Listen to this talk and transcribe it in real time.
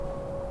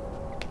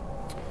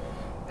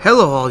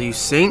Hello, all you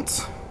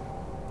saints.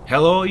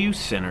 Hello, you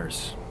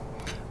sinners.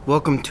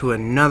 Welcome to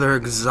another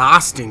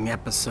exhausting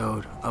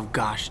episode of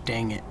Gosh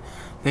Dang It.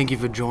 Thank you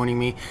for joining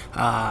me,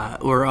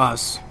 or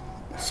us.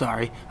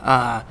 Sorry.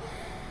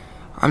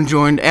 I'm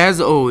joined, as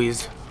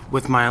always,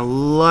 with my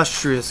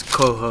illustrious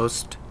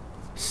co-host,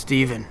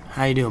 Steven.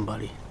 How you doing,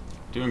 buddy?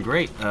 Doing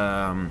great.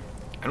 I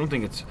don't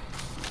think it's,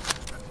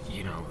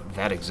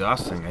 that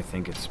exhausting. I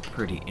think it's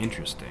pretty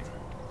interesting.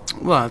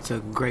 Well, it's a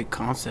great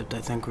concept. I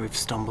think we've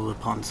stumbled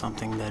upon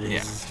something that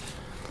is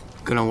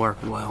gonna work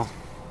well.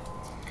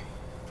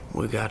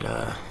 We got,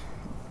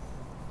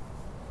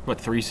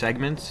 3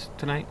 segments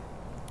tonight?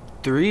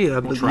 3?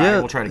 We'll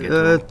try to get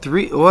to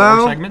 3. 4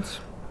 Well, segments?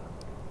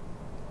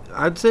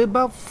 I'd say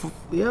about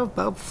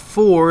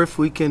 4 if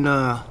we can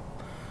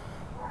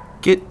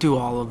get to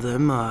all of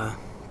them.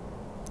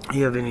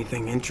 You have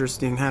anything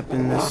interesting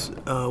happen this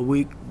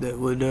week that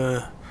would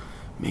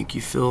make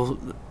you feel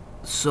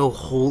so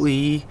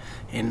holy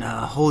and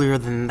holier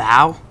than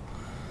thou?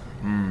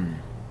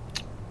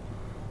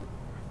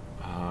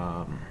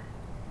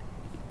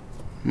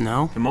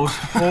 No? The most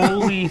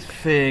holy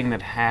thing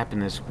that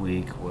happened this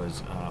week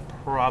was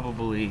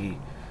probably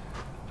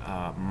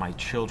my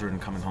children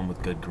coming home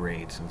with good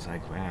grades. It's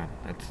like, man,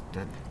 that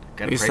gotta At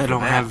pray least for I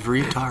don't that. have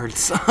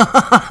retards.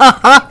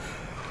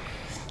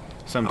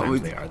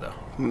 Sometimes they are, though.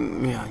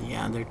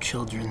 Yeah, they're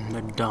children.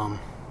 They're dumb.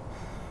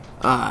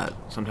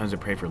 Sometimes I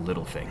pray for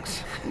little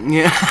things.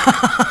 Yeah.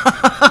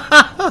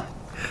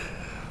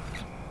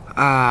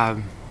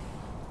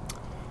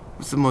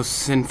 What's the most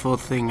sinful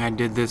thing I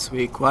did this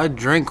week? Well, I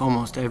drank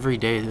almost every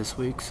day this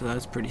week, so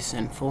that's pretty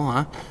sinful,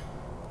 huh?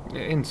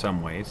 In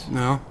some ways.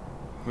 No?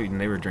 I mean,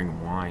 they were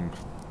drinking wine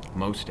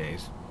most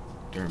days.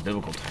 During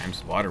biblical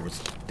times, water was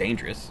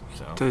dangerous,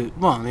 so...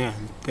 Well, yeah,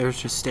 they were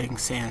just staying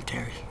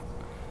sanitary.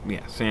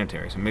 Yeah,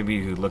 sanitary. So maybe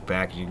you look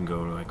back, you can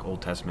go to, like,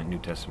 Old Testament, New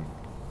Testament.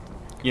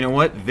 You know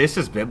what? This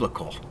is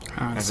biblical.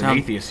 As an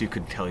atheist, you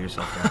could tell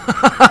yourself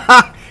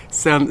that.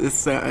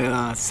 Sounds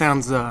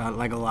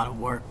like a lot of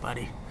work,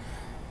 buddy.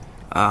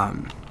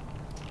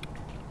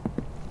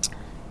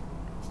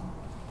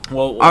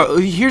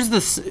 Who's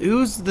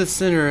the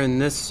sinner in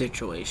this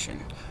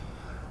situation?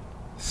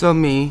 So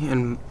me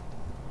and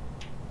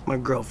my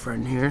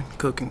girlfriend here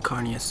cooking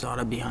carne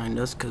asada behind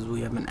us because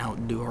we have an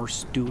outdoor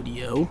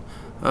studio.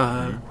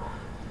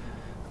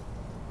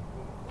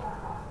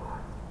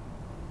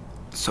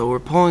 So we're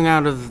pulling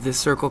out of the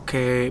Circle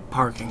K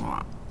parking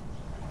lot.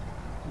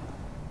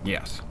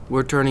 Yes.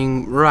 We're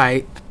turning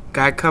right.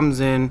 Guy comes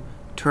in,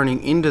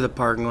 turning into the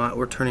parking lot.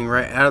 We're turning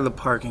right out of the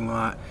parking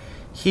lot.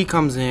 He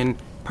comes in,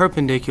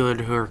 perpendicular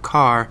to her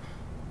car,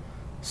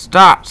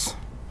 stops,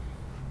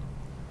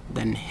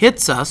 then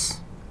hits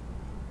us.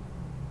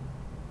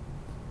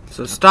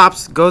 So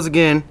stops, goes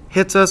again,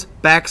 hits us,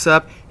 backs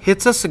up,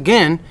 hits us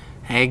again.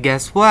 Hey,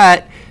 guess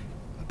what?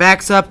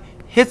 Backs up,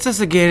 hits us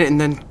again, and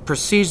then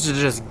proceeds to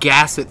just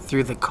gas it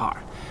through the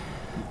car.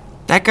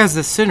 That guy's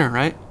the sinner,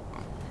 right?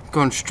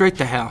 Going straight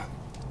to hell.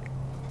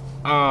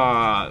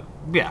 Yeah,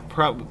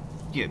 probably.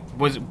 Yeah,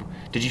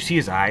 did you see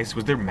his eyes?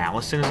 Was there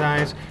malice in his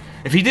eyes?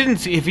 If he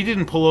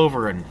didn't pull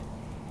over and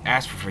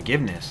ask for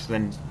forgiveness,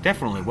 then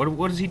definitely.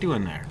 What is he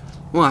doing there?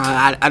 Well,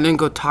 I didn't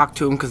go talk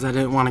to him because I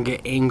didn't want to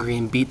get angry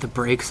and beat the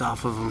brakes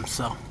off of him,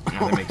 so.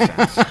 Yeah, that makes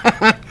sense.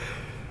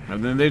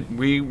 And then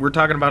we're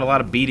talking about a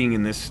lot of beating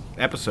in this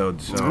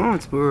episode, so. Oh,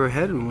 it's where we're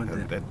heading with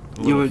it. That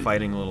little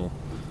fighting, little.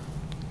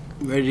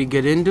 Ready to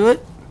get into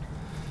it?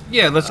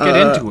 Yeah, let's get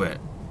into it.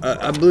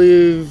 I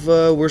believe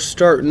we're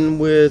starting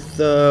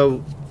with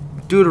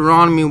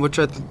Deuteronomy, which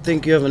I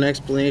think you have an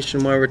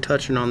explanation why we're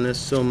touching on this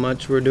so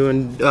much. We're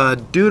doing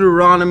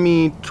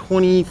Deuteronomy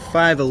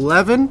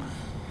 25:11.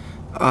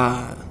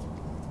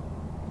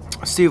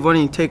 Steve, why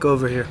don't you take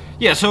over here?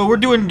 Yeah, so we're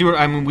doing.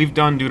 We've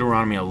done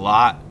Deuteronomy a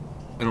lot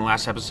in the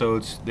last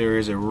episodes. There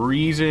is a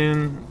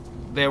reason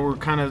that we're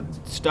kind of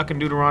stuck in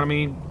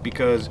Deuteronomy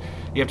because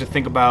you have to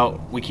think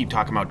about. We keep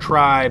talking about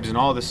tribes and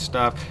all this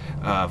stuff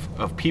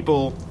of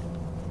people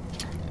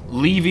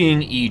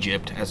leaving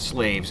Egypt as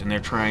slaves, and they're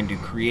trying to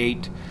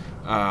create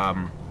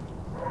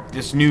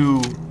this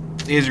new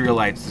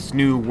Israelites, this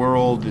new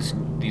world,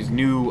 these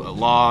new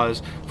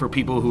laws for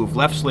people who have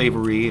left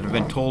slavery and have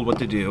been told what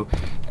to do,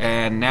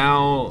 and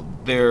now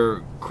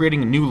they're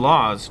creating new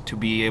laws to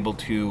be able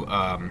to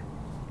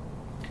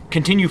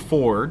continue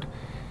forward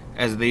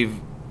as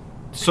they've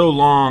so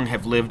long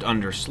have lived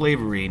under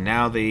slavery.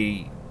 Now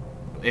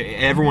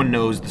everyone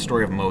knows the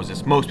story of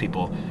Moses. Most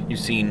people, you've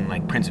seen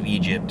like Prince of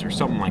Egypt or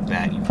something like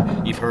that.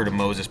 You've heard of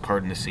Moses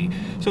parting the sea.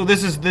 So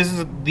this is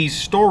these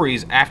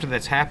stories after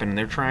that's happened.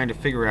 They're trying to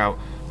figure out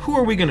who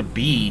are we going to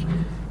be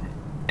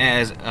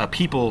as a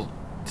people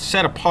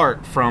set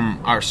apart from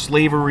our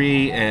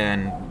slavery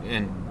and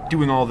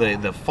doing all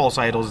the false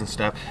idols and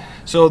stuff.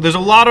 So there's a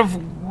lot of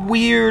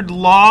weird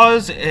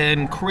laws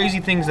and crazy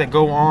things that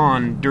go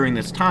on during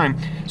this time.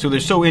 So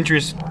they're so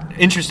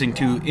interesting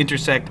to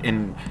intersect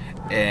and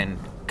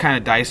kind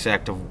of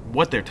dissect of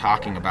what they're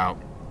talking about.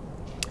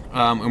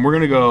 And we're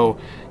going to go,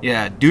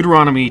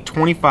 Deuteronomy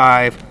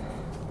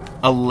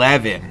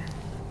 25:11.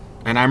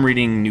 and I'm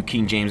reading New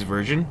King James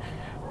Version,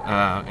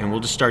 and we'll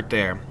just start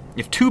there.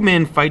 If two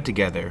men fight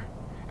together,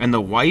 and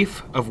the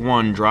wife of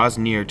one draws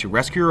near to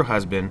rescue her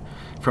husband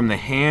from the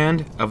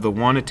hand of the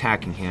one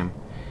attacking him,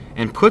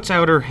 and puts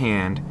out her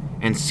hand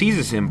and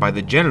seizes him by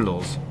the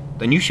genitals,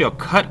 then you shall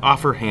cut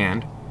off her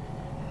hand.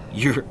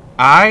 Your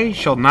eye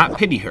shall not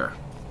pity her.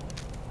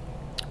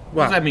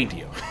 What does that mean to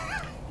you?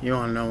 You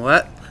want to know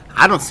what?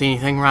 I don't see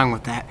anything wrong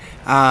with that.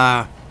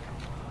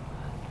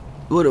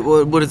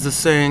 What is the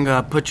saying?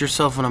 Put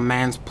yourself in a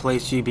man's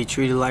place, you be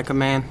treated like a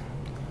man.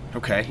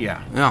 Okay,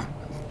 yeah. Yeah.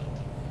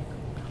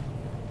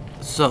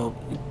 So,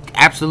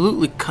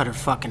 absolutely cut her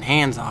fucking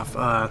hands off.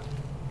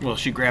 Well,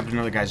 she grabbed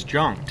another guy's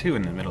junk too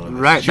in the middle of it.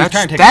 Right. She was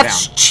trying to take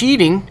that's it down.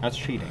 cheating. That's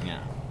cheating.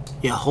 Yeah.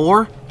 You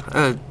whore.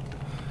 All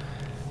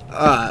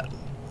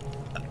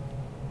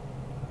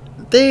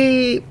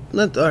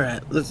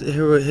right.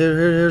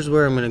 Here's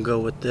where I'm gonna go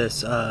with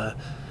this.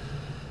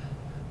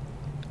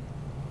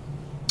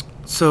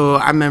 So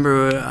I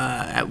remember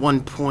at one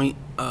point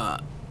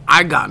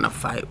I got in a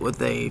fight with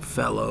a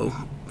fellow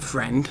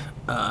friend,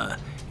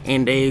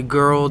 and a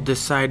girl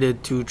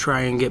decided to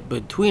try and get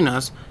between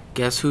us.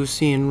 Guess who's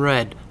seeing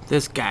red?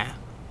 This guy.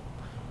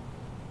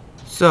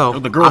 So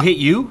the girl hit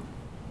you?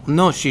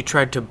 No, she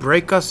tried to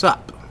break us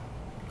up.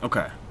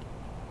 Okay.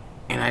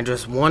 And I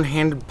just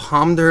one-handed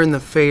palmed her in the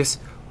face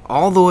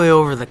all the way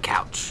over the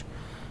couch.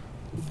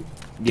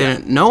 Yeah.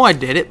 Didn't know I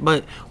did it,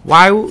 but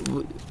why?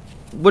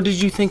 What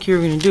did you think you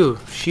were going to do?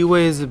 She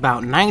weighs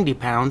about 90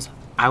 pounds.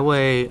 I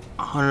weigh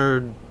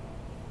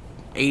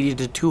 180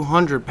 to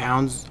 200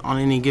 pounds on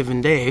any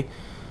given day.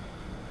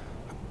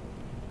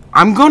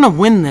 I'm going to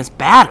win this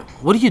battle.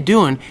 What are you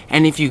doing?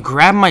 And if you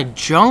grab my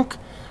junk,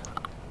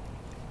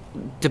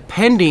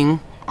 depending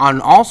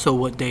on also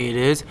what day it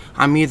is,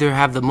 I'm either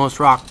have the most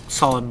rock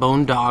solid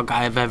bone dog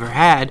I've ever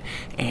had,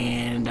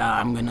 and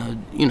I'm gonna,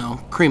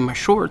 cream my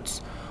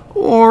shorts,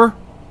 or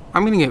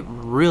I'm gonna get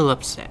real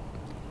upset.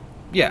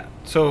 Yeah.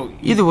 So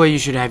Either way, you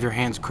should have your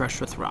hands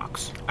crushed with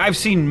rocks. I've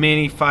seen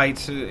many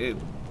fights,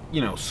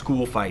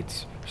 school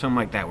fights, something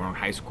like that. We're in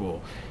high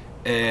school,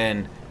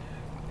 and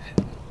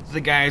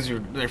the guys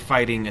they're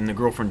fighting, and the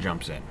girlfriend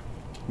jumps in.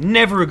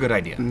 Never a good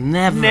idea.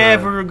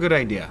 Never a good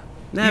idea.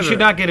 Never. You should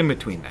not get in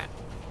between that.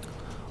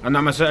 I'm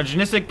not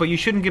misogynistic, but you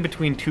shouldn't get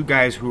between two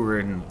guys who are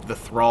in the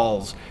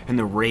thralls and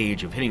the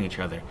rage of hitting each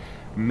other.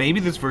 Maybe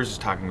this verse is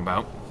talking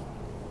about,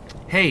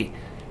 hey,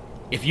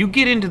 if you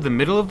get into the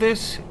middle of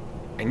this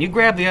and you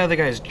grab the other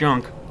guy's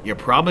junk, you're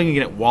probably going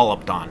to get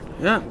walloped on.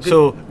 Yeah. Good.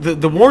 So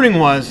the warning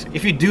was,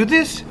 if you do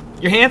this,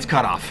 your hand's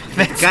cut off.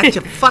 That's Got it.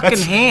 your fucking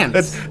hands.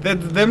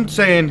 That's them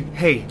saying,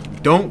 hey,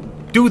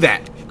 don't do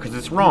that, because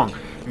it's wrong.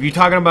 If you're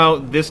talking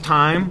about this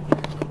time,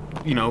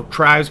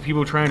 tribes,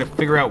 people trying to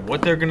figure out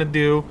what they're going to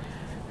do,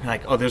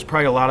 like, oh, there's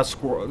probably a lot of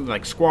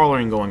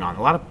squabbling going on,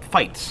 a lot of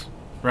fights,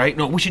 right?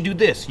 No, we should do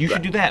this. You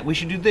should do that. We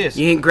should do this.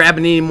 You ain't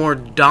grabbing any more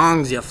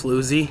dongs, you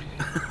floozy.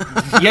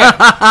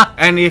 Yeah,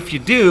 and if you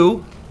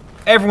do,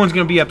 everyone's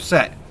going to be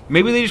upset.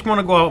 Maybe they just want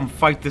to go out and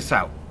fight this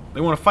out.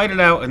 They want to fight it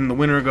out, and the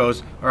winner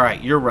goes, all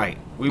right, you're right.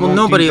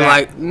 Nobody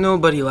likes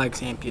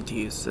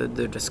amputees.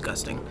 They're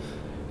disgusting.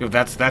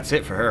 That's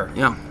it for her.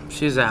 Yeah,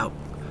 she's out.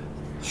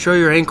 Show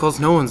your ankles.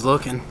 No one's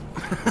looking.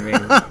 I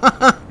mean,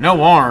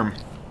 no arm.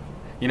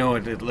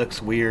 It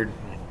looks weird.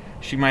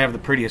 She might have the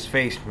prettiest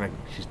face, but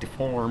she's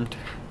deformed.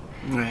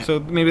 Right. So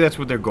maybe that's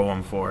what they're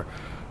going for.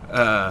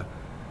 I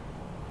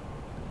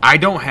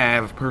don't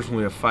have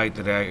personally a fight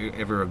that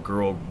a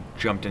girl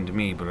jumped into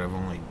me, but I've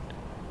only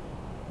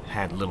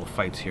had little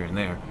fights here and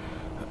there.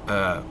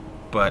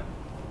 But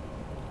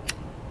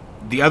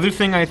the other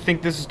thing I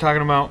think this is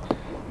talking about,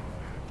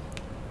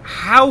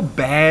 how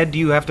bad do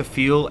you have to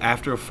feel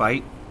after a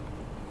fight?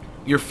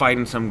 You're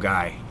fighting some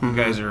guy. Mm-hmm. You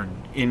guys are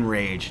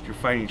enraged. You're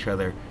fighting each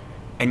other,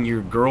 and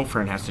your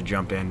girlfriend has to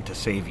jump in to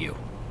save you.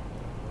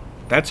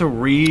 That's a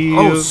real...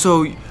 Oh,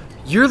 so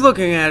you're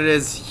looking at it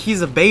as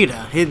he's a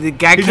beta. The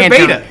guy he's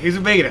can't... He's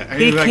a beta.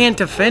 He can't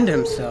defend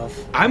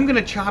himself. I'm going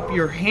to chop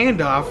your hand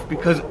off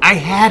because I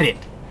had it.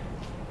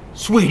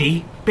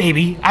 Sweetie,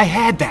 baby, I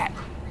had that.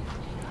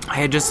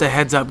 Hey, just a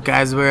heads up,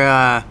 guys.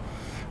 We're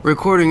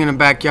recording in the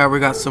backyard. We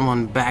got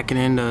someone backing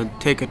in to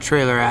take a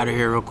trailer out of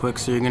here real quick,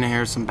 so you're going to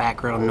hear some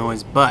background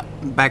noise. But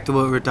back to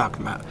what we were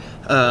talking about.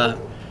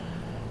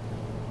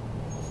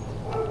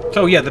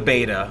 So, yeah, the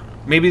beta.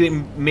 Maybe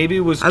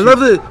it was... I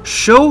love it.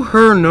 Show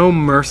her no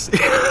mercy.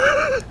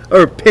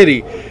 Or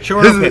pity. Show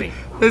her no pity.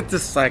 It's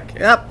just like,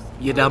 yep,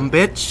 you dumb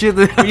bitch.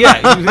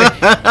 Yeah.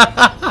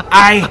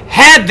 I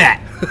had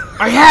that.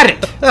 I had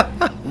it.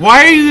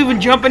 Why are you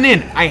even jumping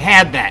in? I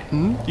had that.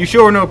 Hmm? You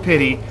show her no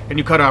pity, and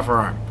you cut off her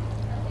arm.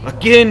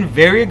 Again,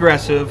 very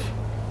aggressive.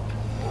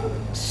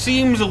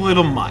 Seems a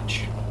little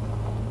much.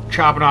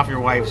 Chopping off your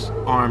wife's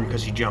arm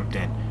because she jumped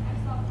in.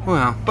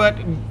 Well. But,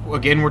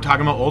 again, we're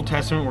talking about Old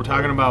Testament. We're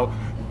talking about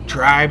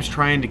tribes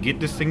trying to get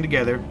this thing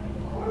together.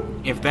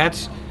 If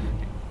that's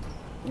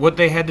what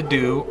they had to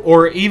do,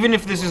 or even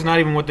if this is not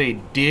even what they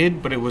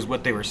did, but it was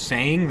what they were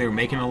saying, they were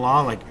making a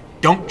law, like,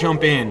 don't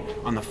jump in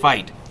on the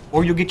fight,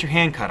 or you'll get your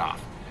hand cut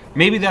off.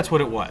 Maybe that's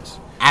what it was.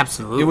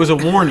 Absolutely. It was a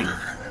warning.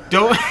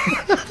 Don't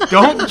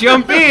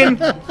jump in,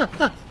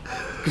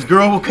 because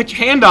girl will cut your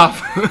hand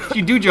off if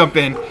you do jump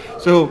in.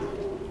 So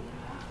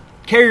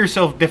carry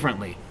yourself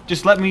differently.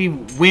 Just let me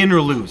win or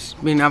lose.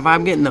 I mean, if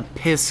I'm getting the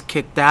piss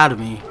kicked out of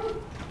me,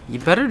 you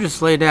better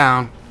just lay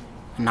down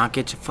and not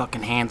get your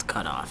fucking hands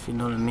cut off. You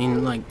know what I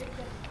mean? Like,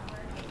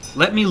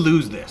 let me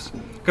lose this.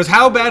 Because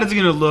how bad is it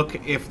going to look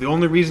if the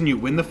only reason you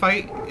win the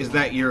fight is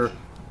that your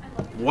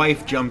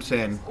wife jumps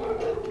in,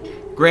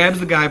 grabs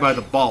the guy by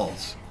the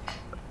balls.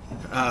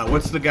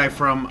 What's the guy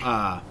from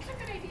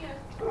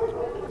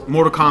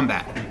Mortal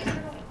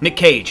Kombat? Nick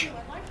Cage.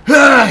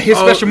 His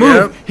special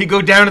move. He'd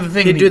go down to the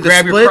thing and he'd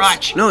grab your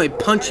crotch. No, he'd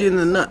punch you in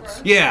the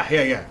nuts.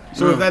 Yeah.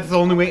 So if that's the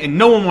only way, and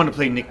no one wanted to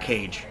play Nick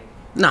Cage.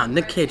 Nah,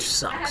 Nick Cage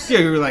sucks. Yeah,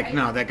 you were like,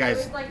 no, that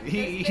guy's...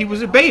 He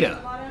was a beta.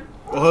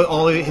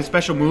 All his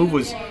special move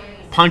was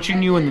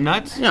punching you in the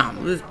nuts.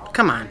 No,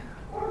 come on.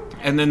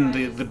 And then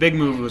the big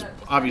move was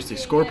obviously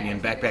Scorpion,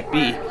 back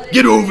B.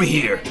 Get over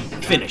here.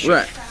 Finish.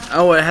 Right.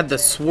 Oh, it had the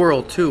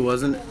swirl too,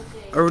 wasn't it?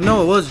 Or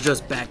no, it was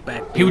just back B.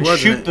 He would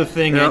shoot the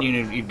thing at you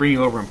and he'd bring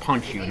you over and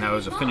punch you, and that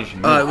was a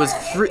finishing move.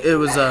 It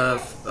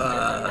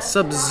was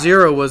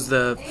Sub-Zero was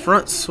the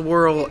front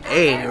swirl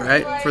A,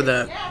 right? For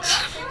the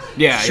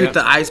shoot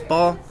the ice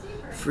ball,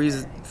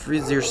 freeze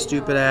your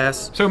stupid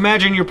ass. So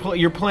imagine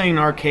you're playing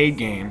an arcade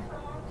game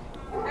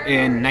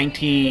in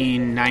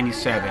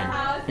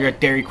 1997. You're at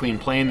Dairy Queen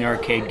playing the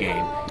arcade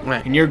game,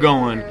 right? And you're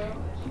going,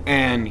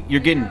 and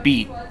you're getting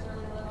beat,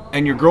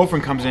 and your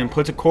girlfriend comes in,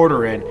 puts a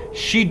quarter in,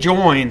 she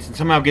joins and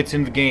somehow gets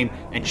into the game,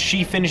 and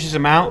she finishes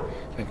him out.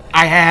 Like,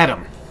 I had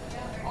him.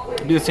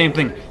 It'd be the same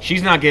thing.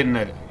 She's not getting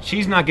a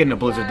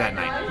blizzard that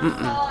night.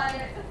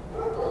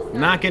 Mm-mm.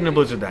 Not getting a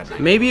blizzard that night.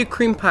 Maybe a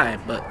cream pie,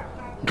 but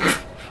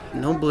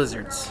no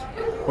blizzards.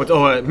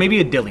 Maybe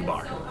a dilly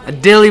bar. A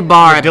dilly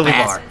bar at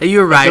best.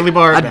 You're right. A dilly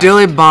bar at best.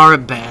 Dilly bar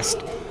at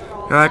best.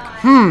 You're like,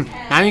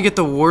 now you get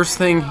the worst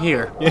thing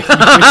here. It's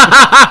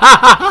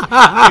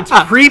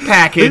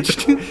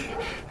prepackaged.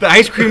 The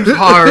ice cream's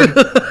hard.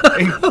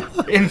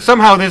 and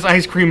somehow this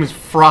ice cream is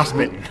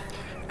frostbitten.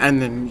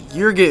 And then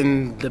you're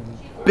getting the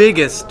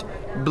biggest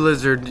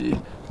blizzard.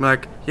 I'm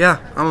like, yeah,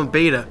 I'm a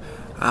beta.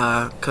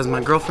 Because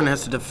my girlfriend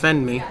has to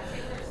defend me.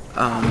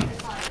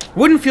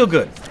 Wouldn't feel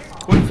good.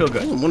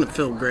 It wouldn't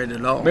feel great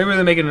at all. Maybe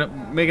they're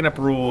making up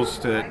rules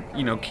to,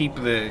 keep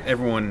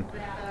everyone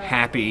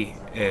happy,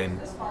 and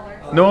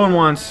no one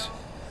wants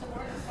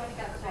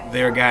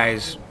their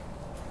guys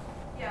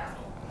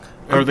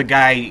or the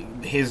guy,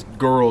 his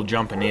girl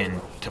jumping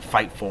in to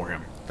fight for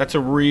him. That's a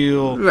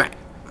real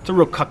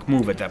cuck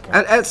move at that point.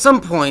 At some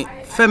point,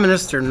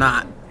 feminist or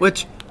not,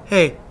 which,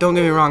 hey, don't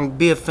get me wrong,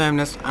 be a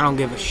feminist, I don't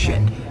give a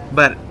shit.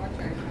 But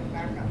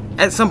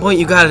at some point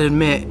you gotta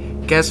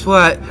admit, guess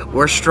what?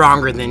 We're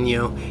stronger than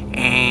you,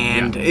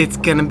 and it's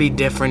gonna be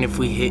different if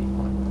we hit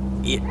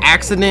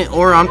accident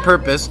or on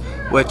purpose,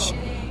 which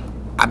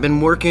I've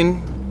been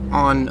working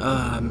on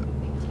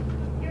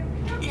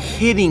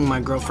hitting my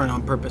girlfriend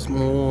on purpose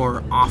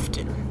more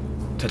often.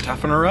 To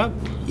toughen her up?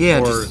 Yeah,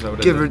 just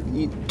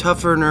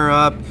toughen her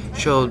up.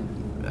 She'll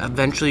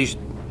eventually,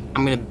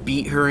 I'm gonna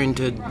beat her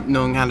into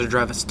knowing how to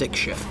drive a stick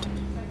shift.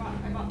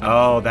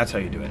 Oh, that's how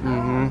you do it.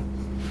 Mm-hmm.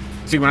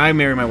 See, when I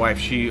married my wife,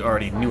 she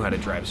already knew how to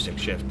drive a stick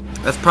shift.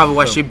 That's probably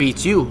why she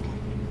beats you,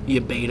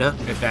 you beta.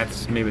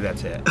 Maybe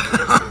that's it.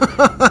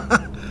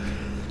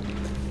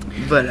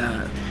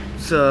 But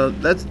so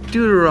that's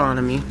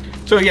Deuteronomy.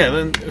 So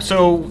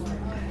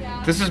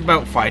this is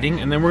about fighting,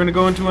 and then we're gonna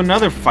go into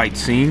another fight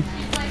scene,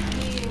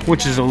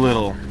 which is a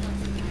little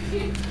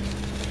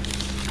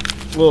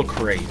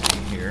crazy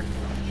here.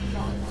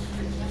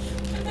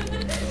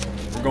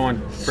 We're going.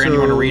 Brandon, you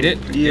want to read it?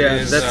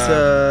 Yeah,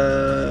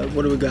 that's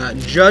what do we got?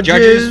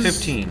 Judges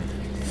 15.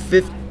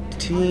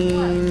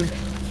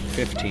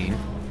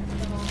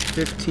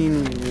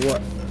 15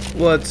 what?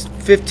 Well, it's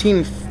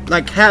 15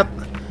 like half.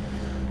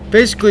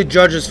 Basically,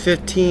 Judges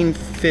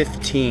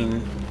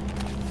 15:15.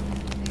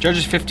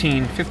 Judges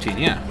 15:15.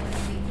 Yeah.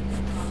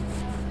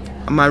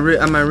 Am I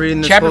reading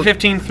this? Chapter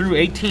 15 through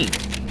 18.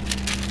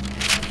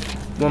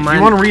 Well, if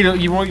you want to read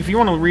if you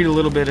want to read a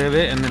little bit of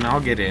it, and then I'll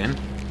get in.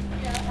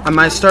 Am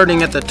I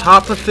starting at the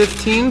top of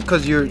 15?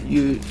 Because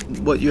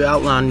what you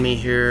outlined me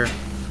here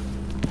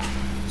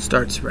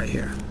starts right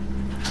here.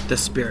 The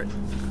Spirit.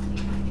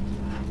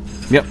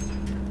 Yep.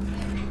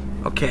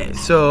 Okay,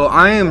 so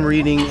I am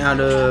reading out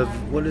of,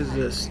 what is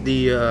this?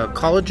 The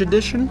college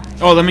edition?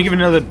 Oh, let me give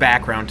another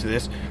background to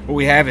this. What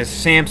we have is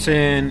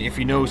Samson. If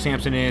you know who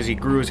Samson is, he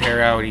grew his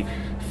hair out. He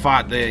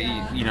fought the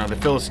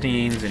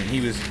Philistines, and he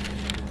was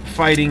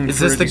fighting. Is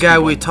this the guy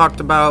we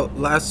talked about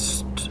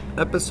last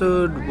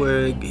episode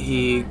where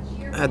he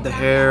had the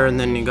hair and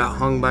then he got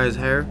hung by his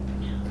hair?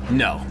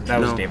 No, that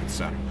was David's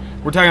son.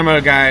 We're talking about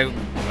a guy,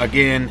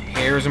 again,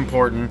 hair is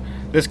important.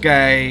 This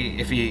guy,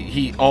 if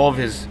he all of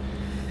his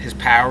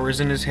power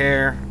is in his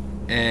hair,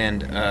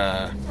 and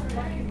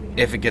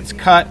if it gets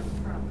cut,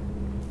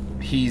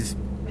 he's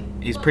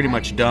pretty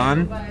much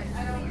done.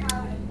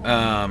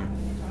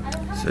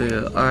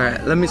 So, all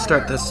right, let me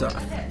start this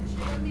off.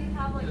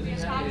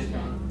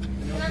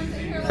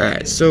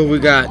 Alright, so we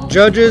got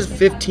Judges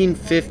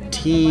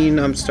 15:15.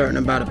 I'm starting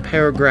about a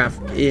paragraph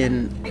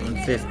in on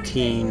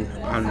 15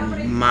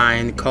 on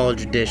mine,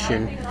 College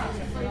Edition.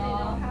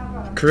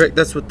 Correct?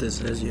 That's what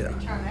this is, yeah.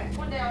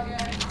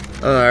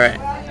 Alright.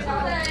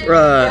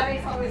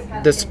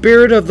 The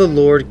Spirit of the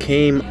Lord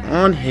came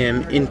on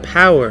him in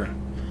power.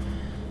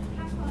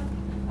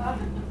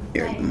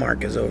 Here,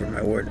 Mark is over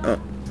my word.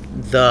 Oh,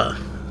 the.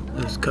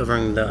 It was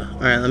covering the.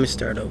 Alright, let me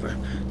start over.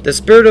 The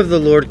Spirit of the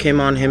Lord came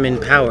on him in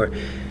power.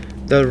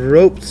 The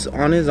ropes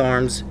on his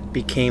arms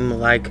became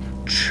like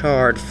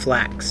charred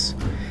flax,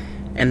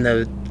 and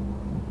the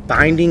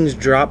bindings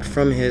dropped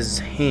from his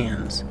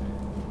hands.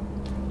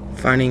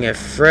 Finding a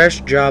fresh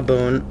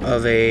jawbone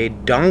of a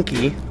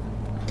donkey,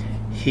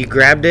 he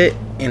grabbed it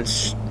and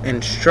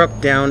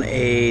struck down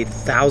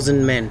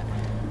 1,000 men.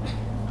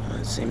 Oh,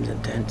 that seems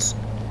intense.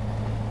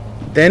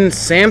 Then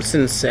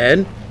Samson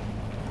said,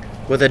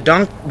 with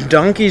a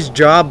donkey's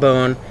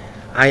jawbone,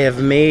 I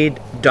have made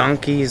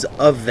donkeys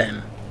of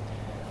them.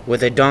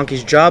 With a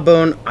donkey's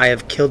jawbone, I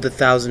have killed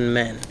 1,000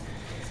 men.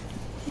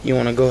 You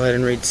want to go ahead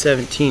and read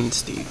 17,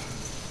 Steve?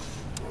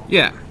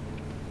 Yeah.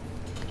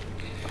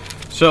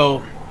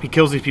 So, he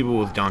kills these people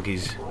with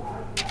donkeys.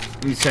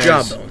 He says,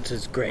 Jawbones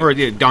is great. Or,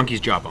 yeah, donkey's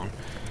jawbone.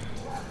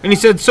 And he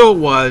said, so it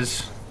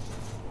was,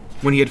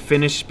 when he had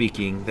finished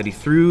speaking, that he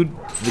threw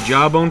the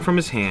jawbone from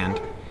his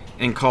hand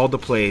and called the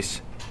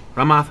place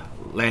Ramath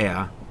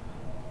Leah.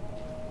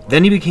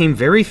 Then he became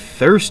very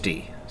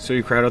thirsty. So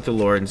he cried out to the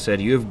Lord and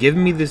said, You have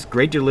given me this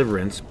great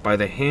deliverance by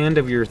the hand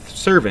of your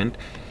servant,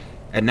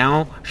 and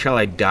now shall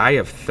I die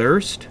of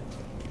thirst?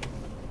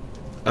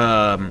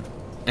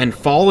 And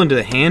fall into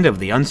the hand of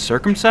the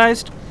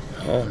uncircumcised?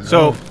 Oh, no.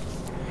 So,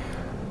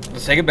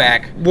 let's take it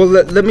back. Well,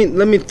 let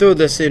me throw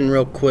this in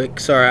real quick.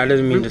 Sorry, I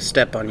didn't mean to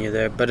step on you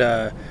there. But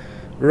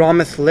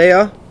Ramath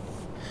Leah,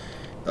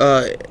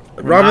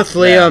 Ramath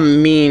Leah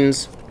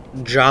means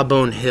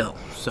jawbone hill.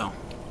 So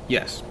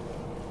Yes.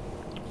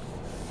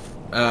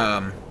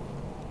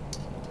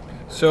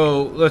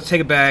 So let's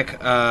take it back.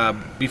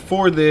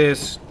 Before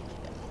this,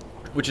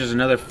 which is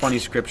another funny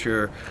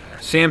scripture,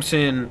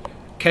 Samson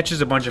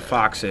catches a bunch of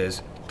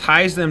foxes,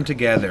 ties them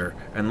together,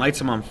 and lights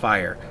them on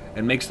fire,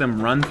 and makes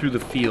them run through the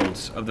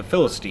fields of the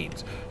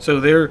Philistines.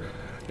 So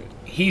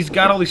he's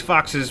got all these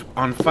foxes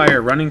on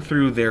fire running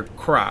through their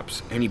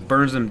crops, and he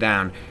burns them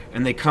down.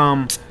 And they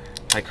come,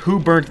 like, who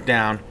burnt it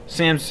down?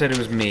 Sam said it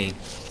was me.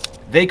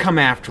 They come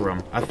after him,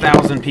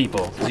 1,000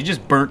 people, because he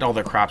just burnt all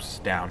their crops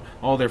down,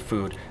 all their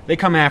food. They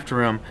come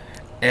after him,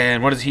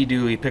 and what does he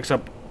do? He picks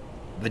up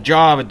the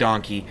jaw of a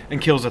donkey and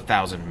kills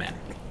 1,000 men.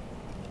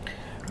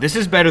 This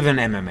is better than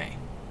MMA.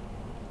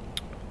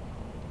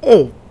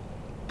 oh,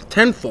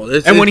 tenfold.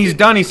 And when he's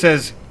done, he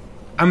says,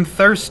 "I'm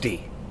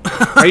thirsty.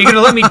 Are you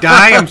gonna let me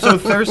die? I'm so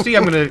thirsty.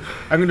 I'm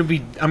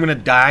gonna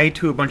die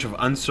to a bunch of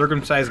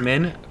uncircumcised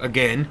men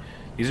again."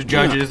 These are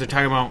judges. They're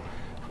talking about,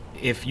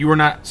 if you were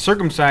not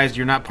circumcised,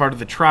 you're not part of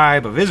the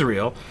tribe of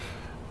Israel.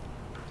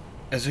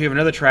 And so you have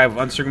another tribe of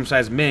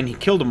uncircumcised men. He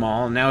killed them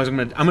all, and now I'm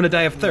gonna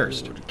die of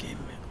thirst.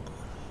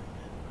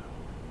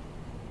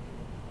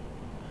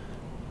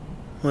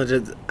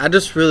 I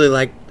just really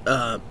like.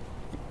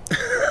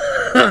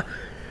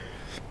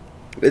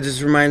 It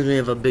just reminds me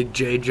of a Big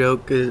J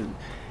joke.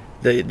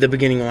 The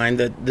beginning line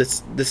that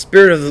the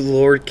Spirit of the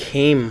Lord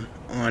came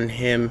on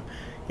him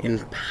in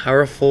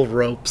powerful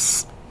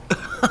ropes.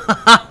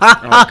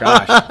 Oh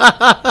gosh.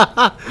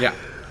 Yeah.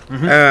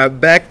 Mm-hmm.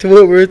 Back to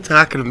what we were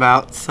talking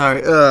about.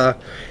 Sorry. Well,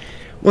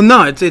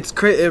 no, it's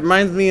it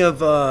reminds me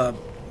of.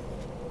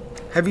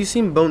 Have you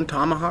seen Bone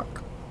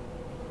Tomahawk?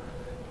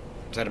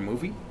 Is that a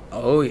movie?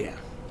 Oh yeah,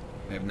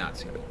 I have not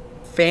seen it.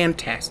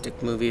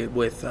 fantastic movie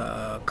with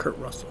Kurt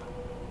Russell.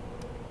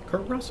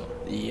 Kurt Russell.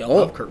 Yup.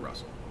 Love Kurt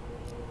Russell.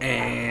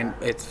 And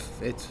it's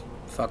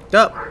fucked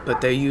up,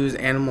 but they use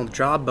animal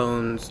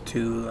jawbones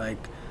to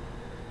like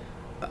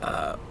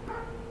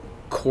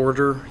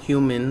quarter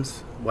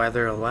humans while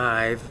they're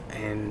alive,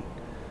 and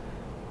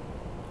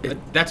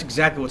That's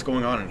exactly what's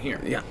going on in here.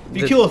 Yeah. If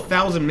you kill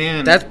 1,000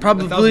 men, that's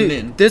 1,000 probably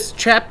men, this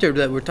chapter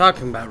that we're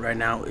talking about right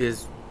now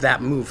is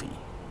that movie.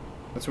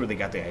 that's where they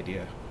got the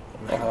idea.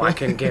 Oh, I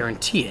can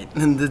guarantee it.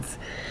 All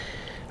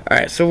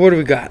right, so what do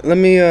we got? Let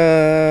me.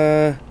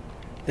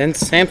 Then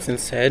Samson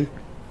said,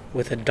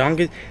 with a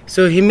donkey.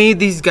 So he made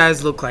these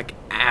guys look like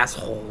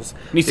assholes.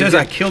 And he says,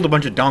 I killed a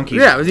bunch of donkeys.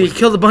 Yeah, he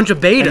killed a bunch of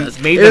betas.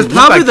 And made It was them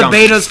look probably like the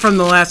donkeys. betas from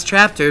the last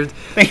chapter.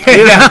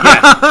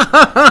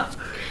 Yeah.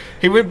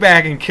 He went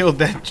back and killed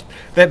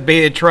that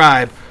beta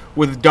tribe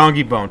with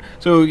donkey bone.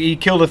 So he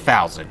killed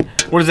 1,000.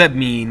 What does that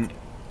mean?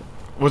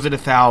 Was it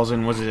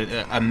 1,000? Was it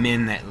a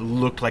men that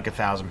looked like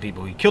 1,000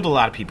 people? He killed a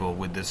lot of people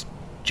with this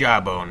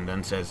jawbone, and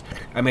then says,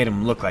 I made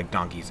them look like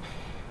donkeys.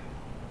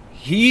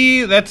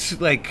 That's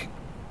an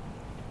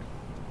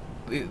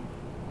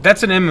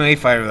MMA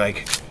fighter,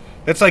 like,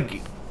 that's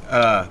like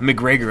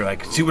McGregor,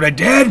 like, see what I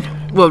did?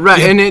 Well, right,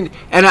 Yeah.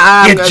 and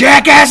I You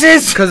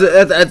jackasses! because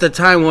at the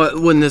time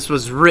when this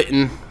was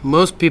written,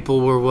 most people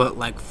were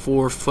like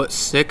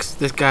 4'6".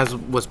 This guy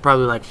was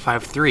probably like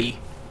 5'3".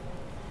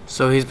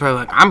 So he's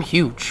probably like, I'm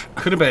huge.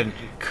 Could have been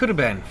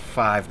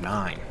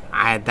 5'9".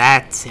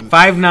 That's him.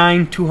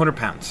 5'9", 200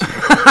 pounds.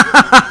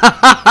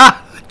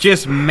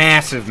 Just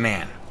massive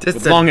man. Just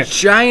with a long hair.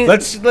 giant.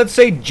 Let's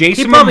say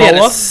Jason He probably had a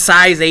Momoa.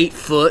 size 8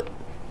 foot.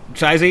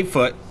 Size 8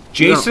 foot.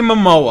 Jason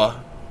Momoa.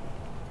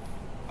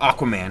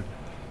 Aquaman.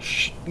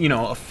 You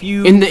know, a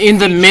few In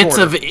the midst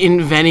shorter. of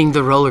inventing the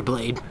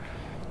rollerblade.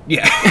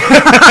 Yeah.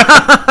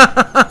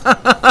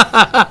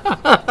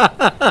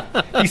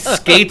 He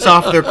skates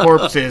off their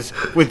corpses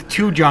with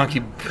two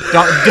donkey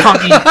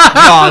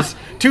jaws.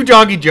 Two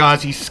donkey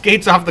jaws. He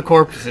skates off the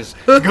corpses.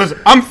 He goes,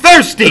 "I'm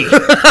thirsty."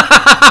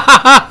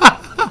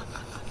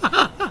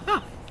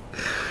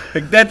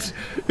 Like this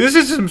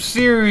is some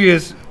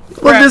serious.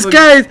 Well, crap. this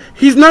guy,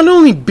 he's not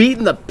only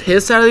beating the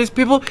piss out of these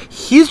people,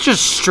 he's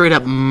just straight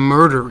up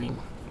murdering.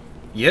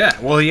 Yeah,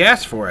 well, he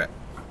asked for it.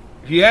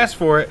 He asked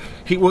for it.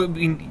 He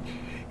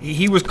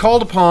was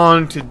called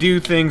upon to do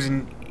things,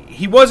 and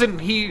he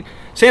wasn't.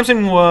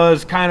 Samson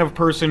was kind of a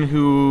person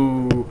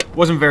who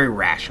wasn't very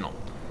rational.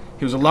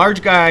 He was a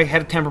large guy,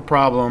 had a temper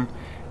problem,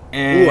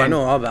 and Ooh, I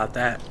know all about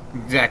that.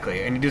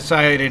 exactly. And he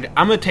decided,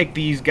 I'm gonna take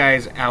these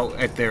guys out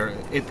at their.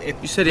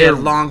 You said he had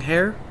long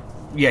hair?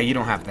 Yeah, you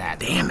don't have that.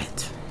 Damn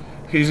it.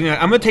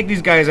 I'm gonna take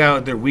these guys out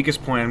at their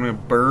weakest point. I'm gonna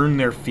burn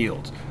their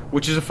fields,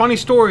 which is a funny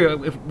story.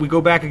 If we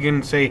go back again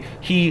and say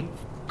he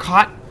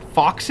caught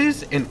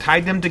foxes and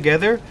tied them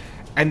together,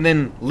 and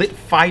then lit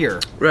fire.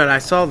 Right, I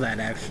saw that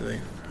actually.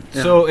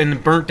 Yeah. So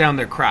and burnt down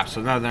their crops.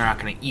 So now they're not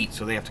gonna eat.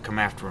 So they have to come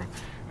after him.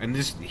 And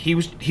he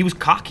was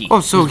cocky. Oh,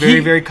 so he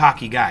was very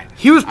cocky guy.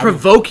 He was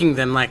provoking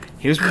them, like,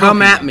 He was come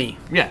provoking at them. me.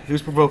 Yeah, he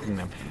was provoking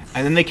them,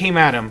 and then they came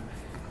at him,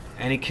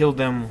 and he killed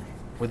them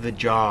with the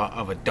jaw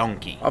of a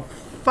donkey. A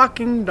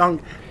fucking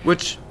donkey.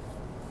 Which,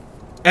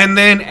 And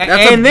then,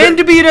 That's then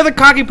to be another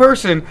cocky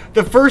person,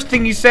 the first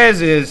thing he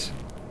says is,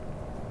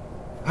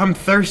 "I'm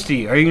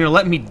thirsty. Are you gonna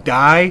let me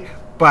die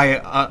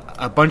by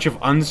a bunch of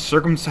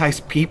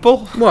uncircumcised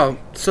people?" well,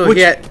 so Which-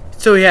 he had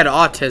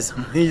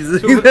autism.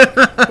 He's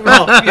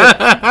Well,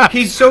 yeah.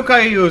 He's so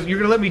cocky. He goes, "You're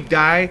gonna let me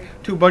die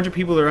to a bunch of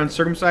people that are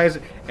uncircumcised?"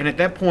 And at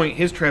that point,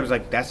 his tribe's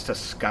like, "That's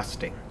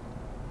disgusting.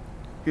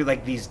 You're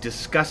like these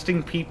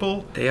disgusting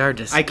people. They are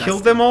disgusting. I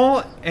killed them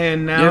all,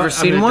 and now You ever I'm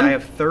seen gonna one? die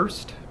of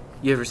thirst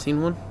You ever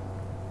seen one?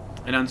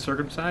 and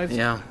uncircumcised."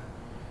 Yeah.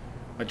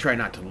 I try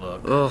not to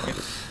look. Ugh.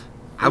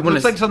 I It want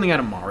looks to. like something out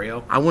of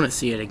Mario. I want to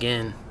see it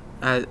again.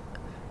 I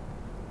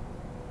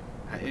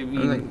I'm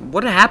mean, like,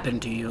 what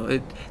happened to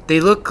you? They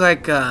look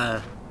like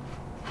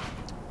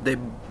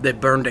they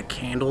burned a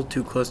candle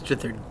too close to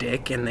their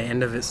dick, and the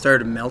end of it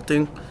started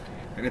melting.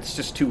 and it's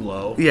just too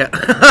low. Yeah.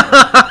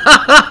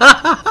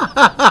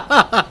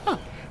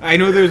 I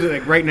know there's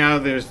like right now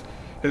in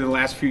the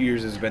last few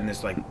years there's been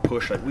this like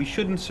push like we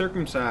shouldn't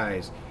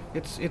circumcise.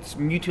 It's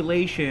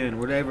mutilation,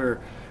 whatever.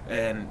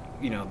 And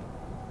you know,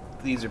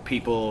 these are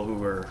people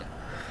who are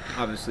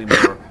obviously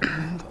more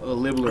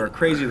liberal or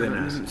crazier than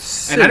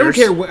us. And I don't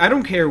Sinners. care. I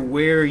don't care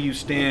where you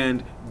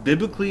stand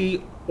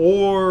biblically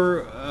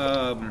or.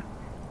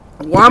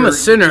 Well, I'm a your-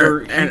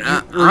 sinner, your- and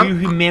your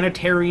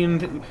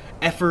humanitarian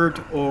effort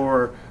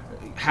or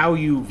how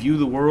you view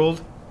the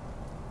world.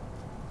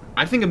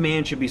 I think a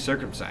man should be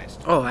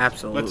circumcised. oh,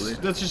 absolutely.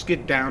 Let's just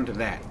get down to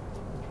that.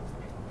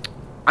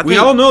 I We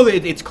think all know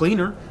that it's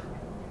cleaner.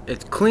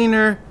 it's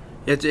cleaner.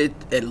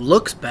 It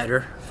looks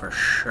better for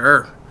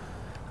sure.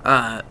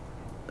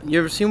 You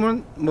ever seen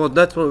one? Well,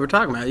 that's what we're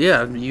talking about.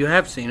 Yeah, you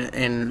have seen it,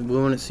 and we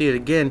want to see it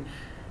again.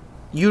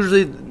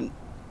 Usually,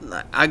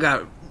 I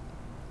got.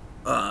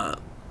 All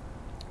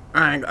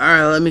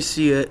right, let me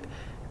see it.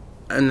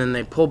 And then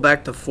they pull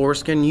back the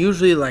foreskin.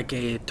 Usually, like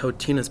a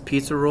Totino's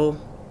pizza roll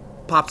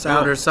pops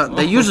out or something.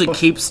 They usually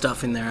keep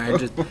stuff in there.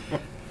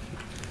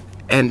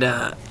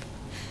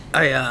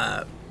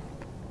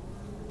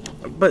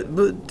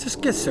 But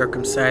just get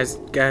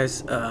circumcised,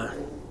 guys.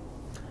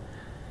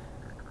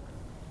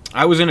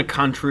 I was in a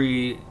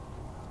country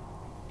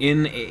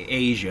in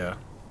Asia,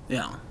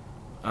 Yeah.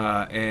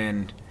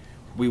 and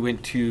we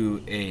went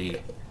to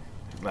a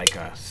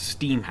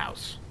steam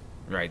house.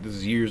 Right, this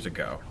is years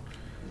ago,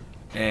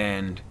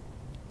 and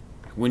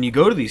when you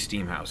go to these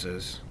steam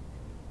houses,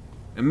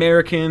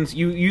 Americans,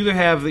 you either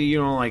have the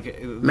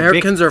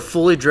Americans are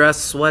fully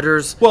dressed,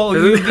 sweaters. Well,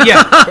 yeah,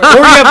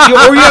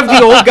 or you have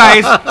the old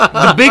guys,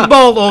 the big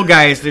bald old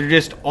guys. They're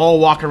just all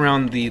walking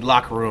around the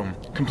locker room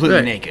completely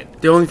Right. naked.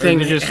 The only Or thing,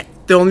 they're just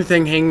the only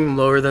thing hanging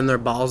lower than their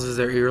balls is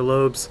their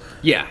earlobes.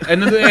 yeah,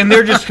 and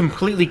they're just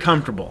completely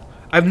comfortable.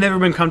 I've never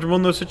been comfortable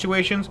in those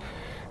situations,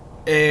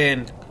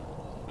 and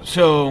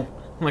so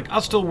I'm like,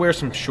 I'll still wear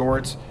some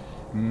shorts.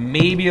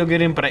 Maybe I'll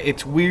get in, but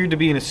it's weird to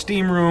be in a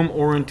steam room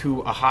or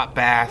into a hot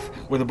bath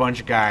with a bunch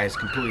of guys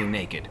completely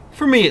naked.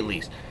 For me, at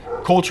least.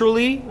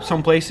 Culturally,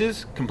 some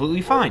places,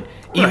 completely fine.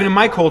 Even in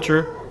my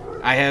culture,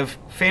 I have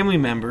family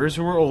members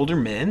who are older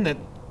men that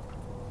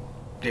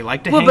they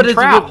like to hang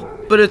trowel.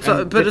 But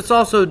it's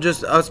also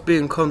just us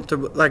being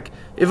comfortable. Like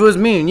if it was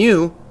me and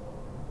you,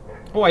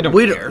 Oh, I don't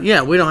we care. don't.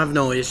 Yeah, we don't have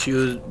no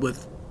issues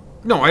with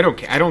No, I don't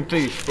care. I don't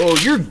think. Oh,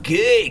 you're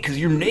gay because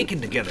you're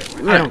naked together.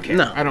 I don't care.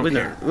 No, I don't we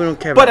care. We don't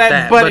care But about I-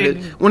 that. but But it-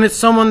 when it's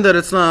someone that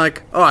it's not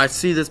like, oh, I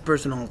see this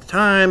person all the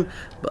time,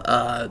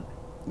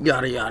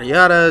 yada yada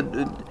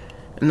yada,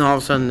 and all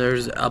of a sudden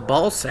there's a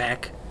ball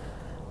sack.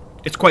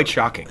 It's quite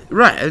shocking.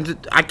 Right,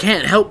 I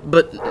can't help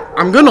but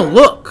I'm gonna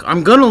look.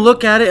 I'm gonna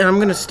look at it and I'm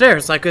gonna stare.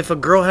 It's like if a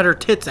girl had her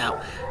tits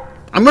out.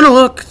 I'm gonna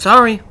look.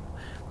 Sorry.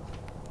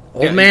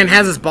 Old Yeah, man you-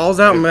 has his balls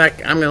out. I'm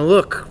gonna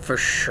look for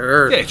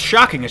sure. Yeah, it's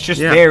shocking. It's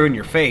just Yeah. there in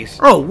your face.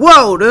 Oh,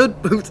 whoa, dude.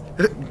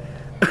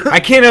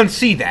 I can't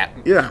unsee that.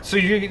 Yeah. So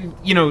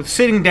you're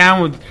sitting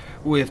down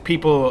with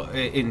people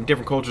in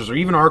different cultures, or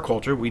even our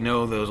culture. We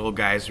know those old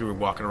guys who are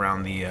walking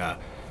around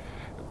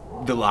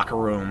the locker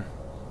room,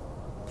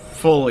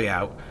 fully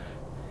out.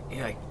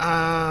 You're like,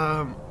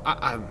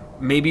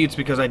 maybe it's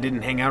because I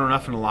didn't hang out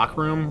enough in the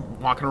locker room,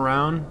 walking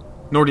around.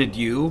 Nor did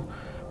you.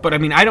 But I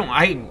mean,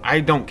 I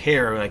don't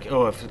care. Like,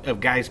 oh, if a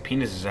guy's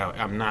penis is out,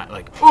 I'm not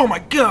like, oh my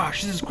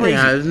gosh, this is crazy.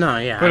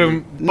 Yeah.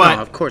 But, no,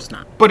 of course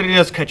not. But it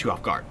does catch you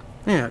off guard.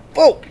 Yeah.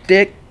 Oh,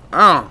 dick.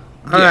 Oh.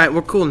 All right,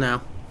 we're cool now.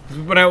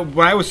 What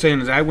I was saying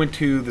is I went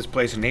to this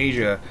place in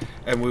Asia,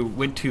 and we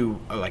went to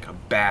like a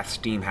bath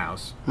steam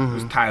house. It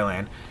was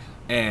Thailand,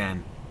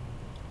 and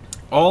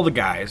all the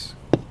guys,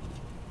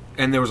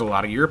 and there was a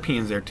lot of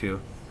Europeans there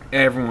too.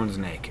 Everyone's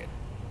naked,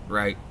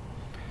 right?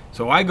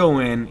 So I go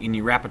in, and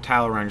you wrap a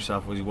towel around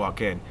yourself as you walk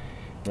in.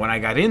 When I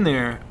got in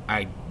there,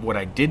 what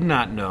I did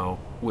not know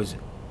was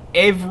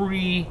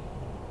every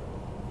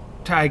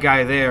Thai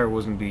guy there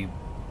was going to be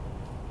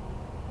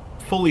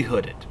fully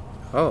hooded.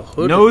 Oh,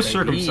 hooded, No baby.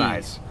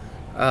 circumcised.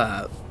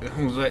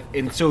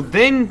 And so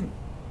then,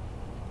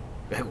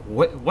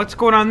 what's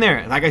going on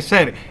there? Like I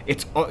said,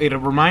 it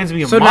reminds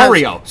me of So now-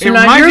 Mario. so It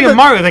now reminds you're me of the-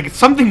 Mario. Like it's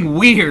something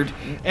weird.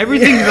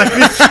 Everything's like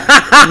this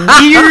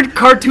weird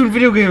cartoon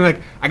video game.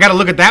 Like I got to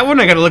look at that one.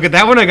 I got to look at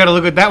that one. I got to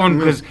look at that one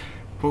because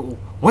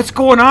what's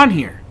going on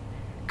here?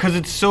 Because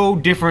it's so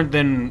different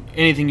than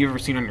anything you've ever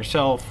seen on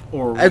yourself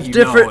or what It's you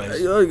different.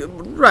 know is.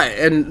 Right,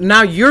 and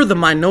now you're the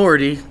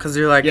minority because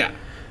you're like, Yeah.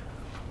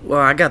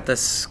 well, I got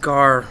this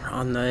scar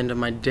on the end of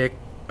my dick.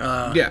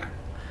 Yeah.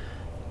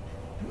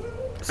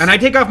 And I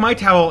take off my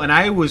towel, and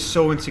I was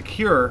so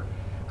insecure.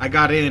 I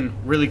got in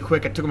really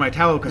quick. I took my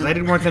towel because I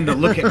didn't want them to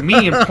look at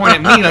me and point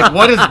at me like,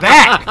 "What is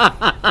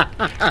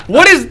that?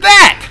 What is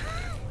that?"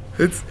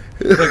 It's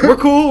Like, we're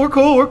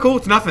cool.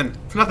 It's nothing.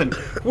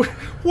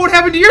 What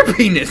happened to your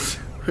penis?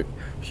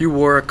 you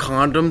wore a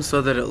condom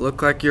so that it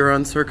looked like you're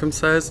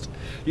uncircumcised.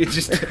 You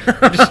just went to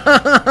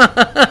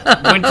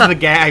the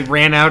I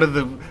ran out of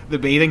the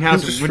bathing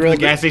house and Just went to the rolled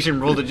gas station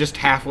and rolled it just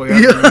halfway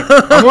up.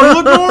 I want to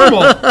look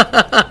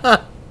normal.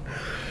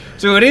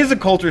 So it is a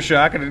culture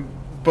shock,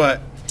 but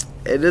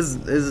It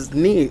is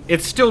neat.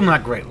 it's still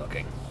not great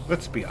looking.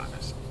 Let's be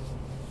honest.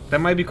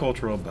 That might be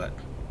cultural, but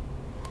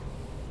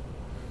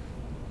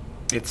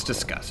it's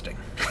disgusting.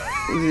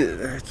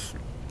 It's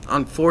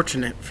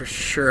unfortunate for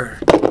sure.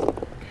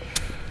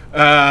 All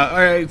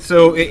right.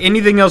 So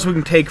anything else we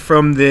can take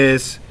from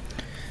this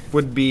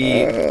would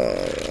be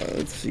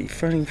Let's see,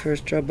 fighting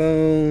first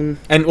jawbone.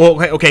 and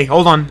well, okay,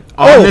 hold on.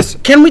 Oh, This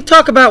can we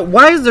talk about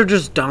why is there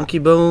just donkey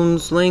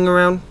bones laying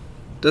around?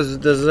 Does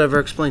it ever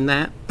explain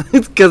that?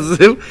 It's because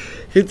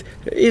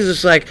he's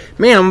just like,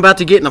 man, I'm about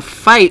to get in a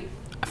fight.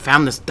 I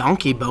found this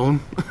donkey bone.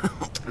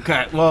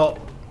 okay. Well,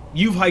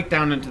 you've hiked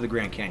down into the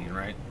Grand Canyon,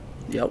 right?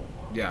 Yep.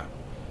 Yeah.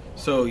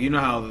 So you know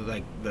how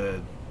like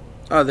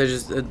Oh, they're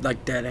just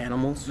like dead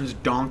animals. there's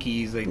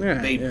donkeys. They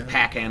Yeah.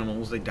 pack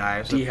animals. They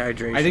die. So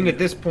Dehydration. I think at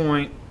this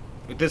point,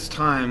 at this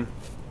time,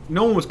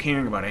 no one was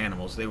caring about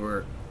animals. They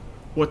were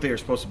what they were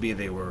supposed to be.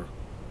 They were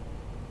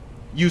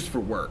used for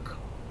work.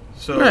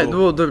 So Right.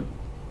 Well,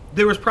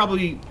 there was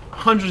probably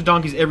hundreds of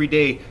donkeys every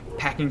day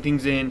packing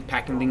things in,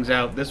 packing things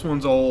out. This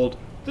one's old.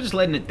 They're just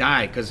letting it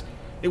die because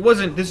it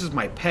wasn't. This is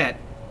my pet.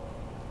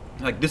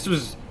 Like this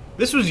was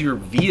your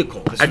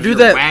vehicle. This I was do your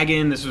that-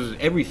 wagon. This was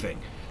everything.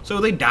 So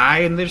they die,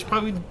 and there's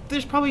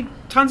probably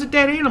tons of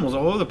dead animals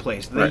all over the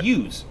place that Right. they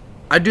use.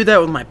 I do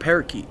that with my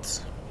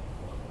parakeets.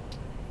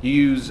 You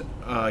use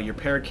your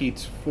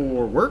parakeets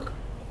for work.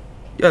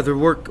 Yeah, they're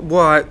work.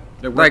 What?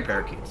 They're work Like,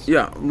 parakeets.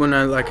 yeah, when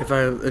if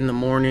I in the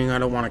morning I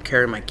don't want to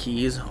carry my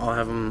keys, I'll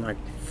have them like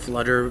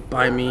flutter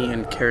by me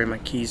and carry my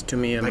keys to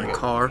me in my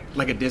car.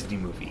 Like a Disney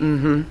movie.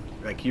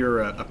 Mm-hmm. Like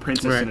you're a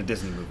princess Right. in a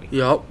Disney movie.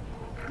 Yup.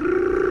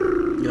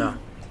 Yeah.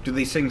 Do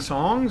they sing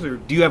songs, or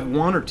do you have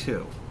one or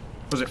two? Or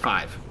was it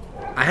 5?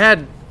 I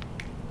had.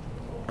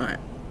 Alright.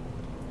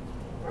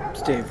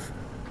 Steve.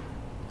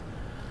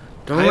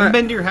 Don't I haven't let.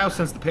 been to your house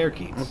since the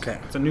parakeets. Okay.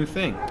 It's a new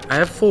thing. I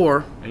have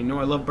 4. And you know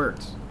I love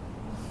birds.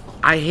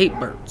 I hate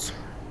birds.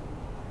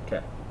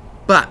 Okay.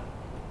 But.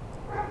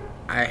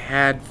 I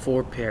had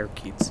 4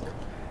 parakeets.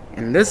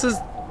 And this is.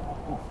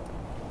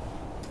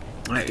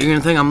 Alright, you're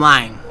gonna think I'm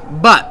lying.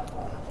 But.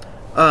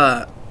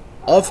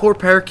 All 4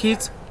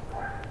 parakeets.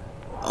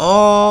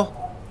 All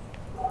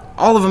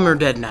of them are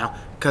dead now.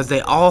 Because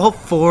all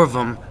 4 of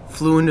them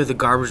flew into the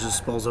garbage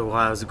disposal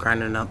while I was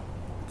grinding up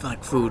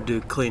like food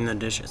to clean the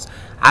dishes.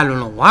 I don't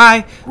know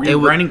why. Were you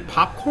grinding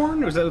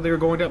popcorn? Was that what they were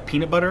going down?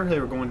 Peanut butter? They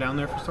were going down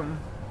there for something?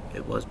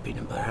 It was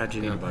peanut butter. How'd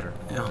you know? Peanut butter.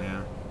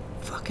 Yeah.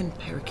 Fucking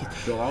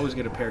parakeets. You'll always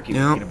get a parakeet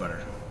with peanut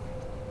butter.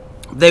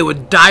 They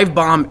would dive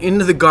bomb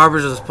into the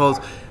garbage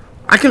disposal.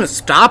 I couldn't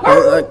stop it.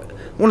 Like,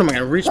 what am I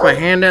going to reach my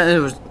hand at? And it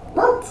was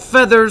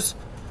feathers.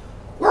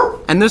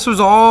 And this was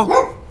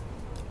all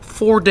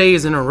 4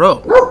 days in a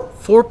row.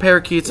 4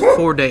 parakeets,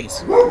 4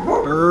 days.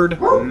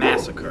 Bird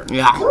massacre.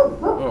 Yeah.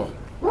 Oh,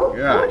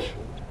 gosh.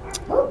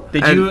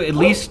 Did you at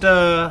least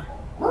try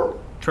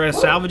to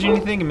salvage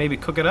anything and maybe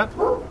cook it up?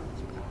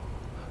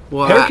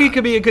 Well, Parakeet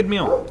could be a good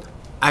meal.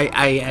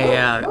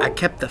 I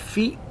kept the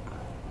feet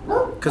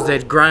because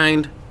they'd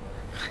grind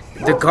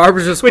the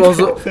garbage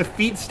disposal. With the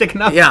feet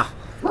sticking up? Yeah.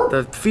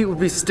 The feet would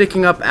be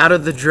sticking up out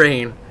of the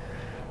drain.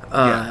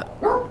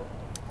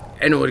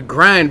 And it would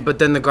grind, but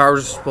then the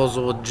garbage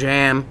disposal would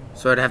jam,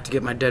 so I'd have to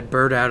get my dead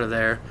bird out of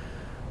there,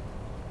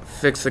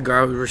 fix the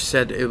garbage,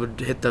 reset, it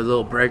would hit the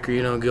little breaker,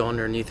 go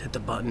underneath, hit the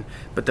button.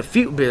 But the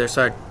feet would be there,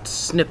 so I'd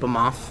snip them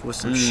off with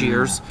some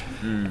shears,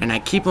 and I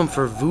keep them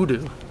for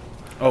voodoo.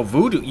 Oh,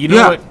 voodoo. You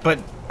know what? But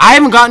I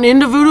haven't gotten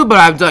into voodoo,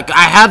 but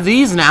I have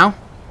these now.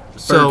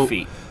 Bird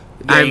feet.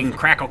 Yeah, you can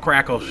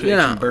crackle shit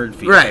some bird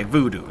feet. Right. Like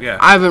voodoo, yeah.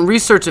 I haven't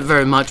researched it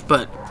very much,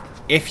 but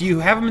if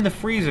you have them in the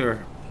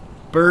freezer,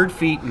 bird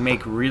feet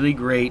make really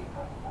great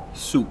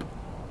soup.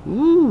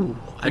 Ooh,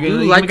 I do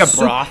you like make a soup,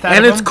 broth out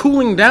and of it's them?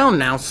 cooling down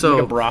now, so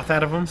Make a broth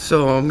out of them.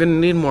 So I'm gonna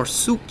need more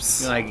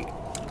soups. You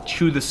like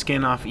chew the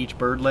skin off each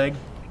bird leg.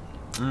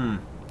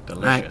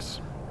 Delicious.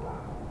 Right.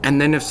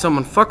 And then if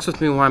someone fucks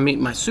with me while I'm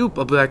eating my soup,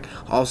 I'll be like,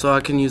 also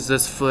I can use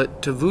this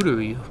foot to voodoo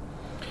you.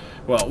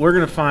 Well, we're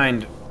gonna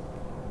find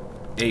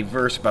a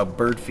verse about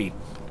bird feet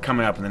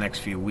coming up in the next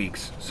few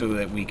weeks, so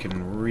that we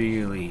can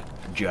really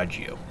judge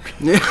you.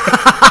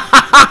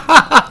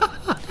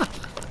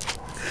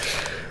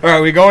 All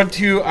right, we go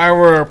into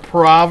our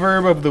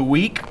proverb of the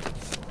week.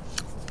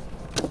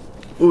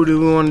 Ooh, do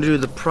we want to do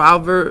the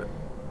proverb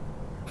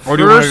Or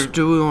first?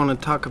 Do we want to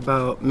talk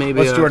about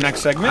maybe Let's do our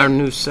next segment. Our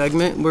new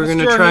segment. We're Let's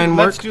going do to try and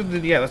work. Let's do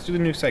the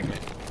new segment.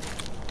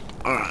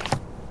 All right.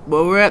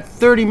 Well, we're at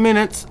 30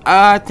 minutes.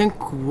 I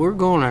think we're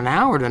going an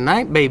hour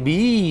tonight,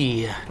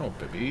 baby. Oh,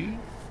 baby.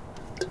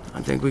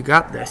 I think we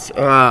got this.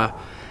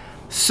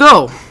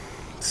 So,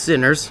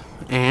 sinners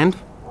and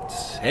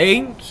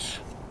saints.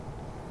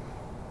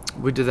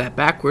 We did that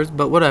backwards,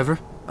 but whatever.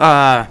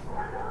 Our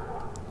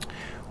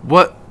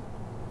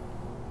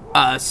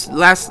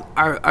last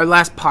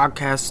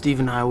podcast, Steve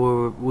and I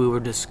we were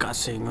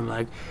discussing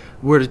like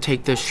where to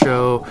take this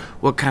show,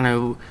 what kind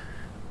of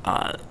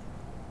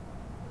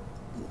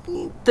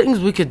things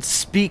we could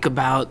speak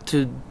about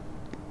to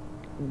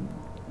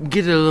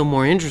get it a little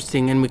more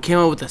interesting, and we came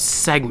up with a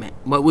segment.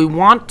 What we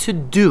want to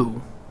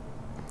do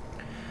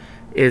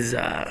is,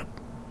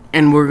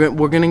 and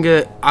we're gonna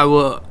get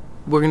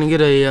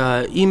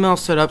a email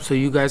set up so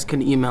you guys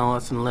can email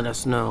us and let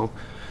us know.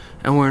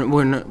 And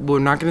we're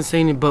not gonna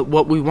say any, but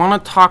what we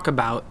want to talk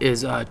about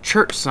is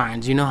church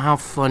signs. You know how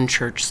fun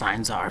church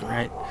signs are,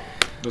 right?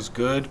 Those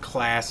good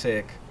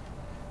classic,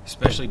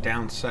 especially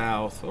down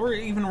south or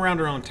even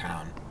around our own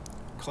town,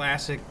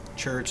 classic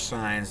church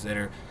signs that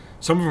are,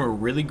 some of them are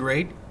really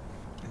great,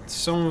 and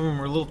some of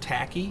them are a little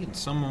tacky, and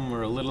some of them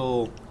are a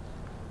little,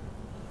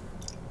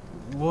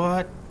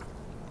 what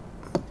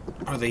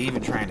are they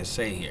even trying to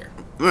say here?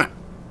 Right.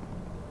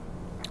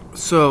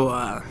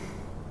 So,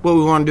 what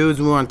we want to do is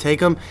we want to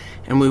take them,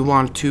 and we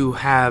want to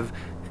have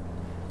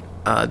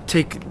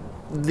take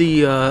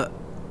the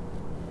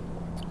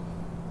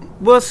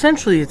well,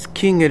 essentially it's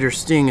King It or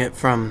Sting It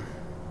from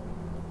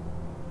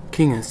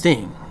King and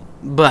Sting,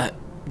 but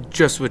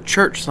just with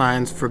church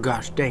signs for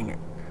gosh dang it.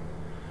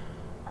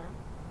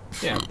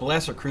 Yeah,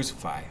 bless or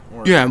crucify.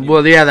 Or, yeah,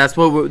 well, yeah, that's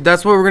what we're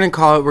gonna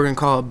call it. We're gonna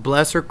call it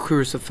bless or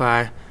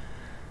crucify,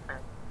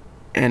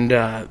 and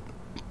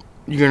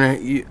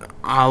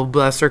I'll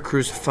bless or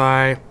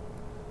crucify.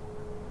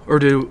 Or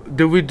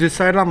did we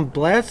decide on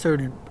bless or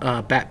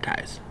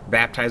baptize?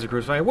 Baptize or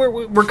crucify.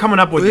 We're coming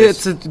up with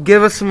this.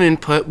 Give us some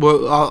input.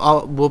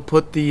 We'll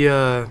put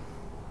the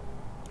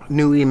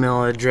new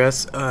email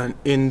address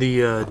in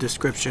the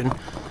description.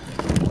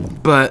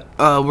 But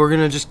we're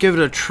gonna just give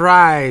it a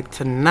try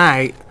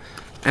tonight,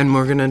 and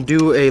we're gonna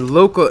do a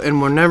local.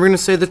 And we're never gonna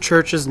say the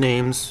church's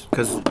names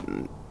because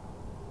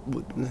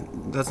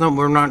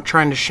we're not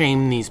trying to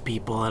shame these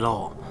people at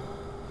all.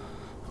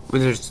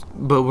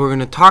 But we're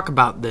gonna talk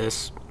about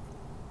this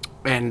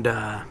and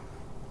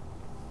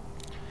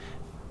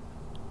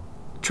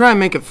try and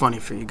make it funny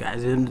for you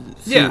guys. And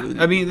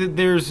I mean,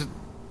 there's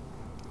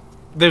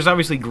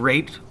obviously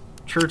great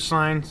church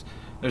signs.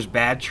 There's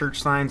bad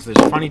church signs. There's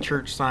funny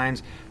church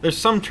signs. There's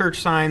some church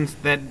signs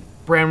that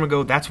Brandon would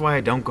go, that's why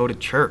I don't go to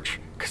church,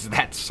 because of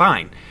that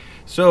sign.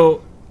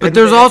 So, but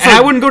there's also, and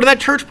I wouldn't go to that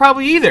church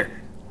probably either.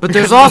 But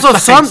there's also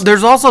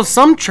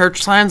some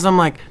church signs I'm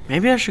like,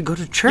 maybe I should go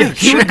to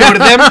church. Yeah, he would go to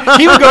them.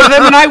 He would go to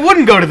them, and I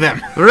wouldn't go to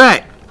them.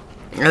 Right.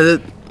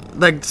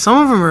 Like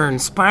some of them are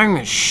inspiring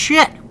as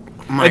shit.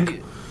 I'm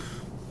like,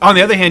 On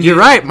the other hand, You're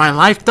right. My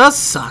life does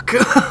suck.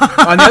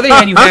 On the other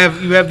hand, you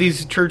have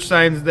these church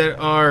signs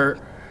they're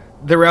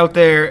out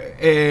there,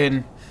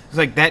 and it's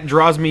like that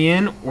draws me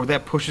in or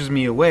that pushes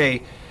me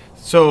away.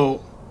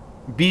 So,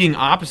 being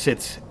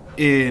opposites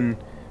in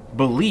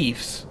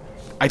beliefs,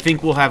 I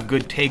think we'll have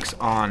good takes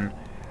on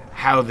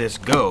how this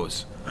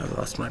goes. I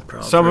lost my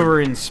problem. Some of them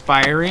are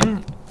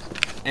inspiring,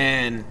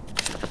 and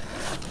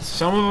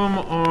some of them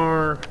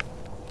are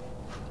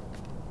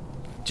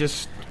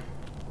just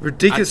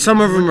ridiculous.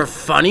 Some of them are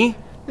funny.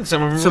 And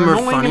some of them are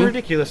annoying and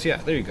ridiculous. Yeah,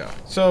 there you go.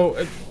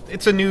 So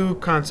it's a new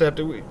concept.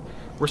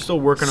 We're still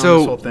working on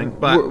this whole thing.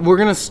 But we're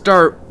going to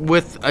start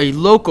with a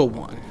local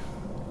one.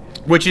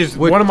 Which is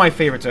one of my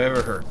favorites I've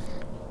ever heard.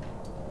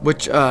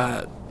 Which,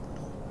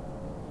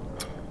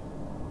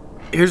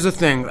 here's the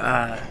thing.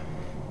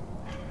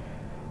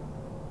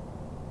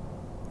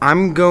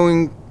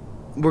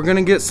 We're going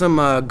to get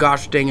some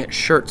gosh dang it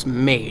shirts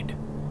made.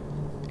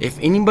 If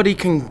anybody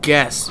can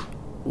guess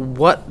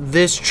what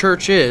this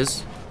church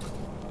is,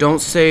 don't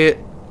say it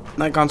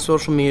like on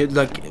social media.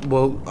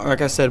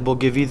 Like I said, we'll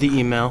give you the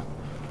email.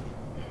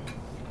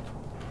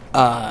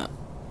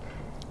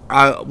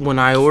 When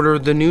I order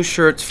the new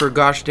shirts for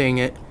gosh dang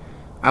it,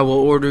 I will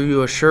order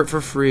you a shirt for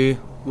free.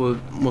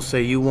 We'll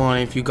say you want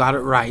it if you got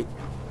it right,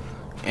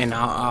 and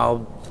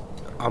I'll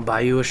buy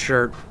you a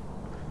shirt.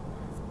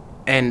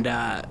 And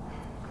that's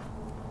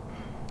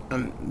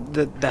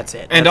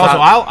it. And also,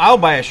 I'll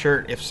buy a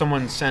shirt if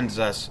someone sends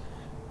us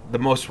the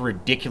most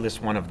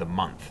ridiculous one of the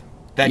month.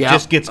 That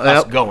just gets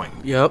us going.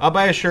 Yep. I'll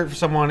buy a shirt for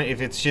someone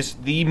if it's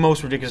just the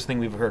most ridiculous thing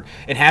we've heard.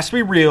 It has to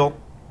be real.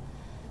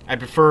 I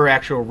prefer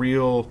actual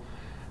real,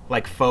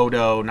 like,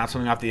 photo, not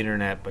something off the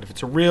internet. But if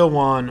it's a real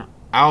one,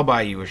 I'll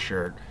buy you a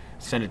shirt,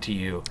 send it to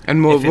you.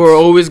 And we're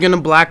always going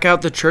to black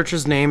out the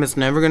church's name. It's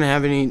never going to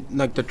have any,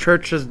 like, the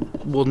churches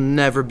will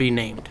never be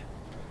named.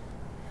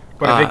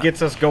 But if it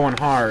gets us going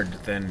hard,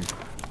 then...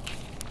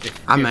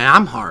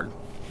 I'm hard.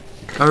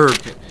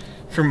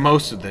 For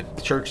most of the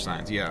church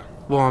signs, yeah.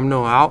 Well, I'm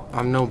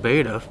no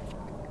beta.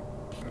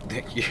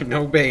 You're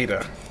no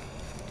beta.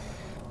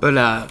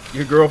 But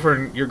your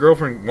girlfriend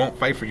won't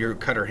fight for you to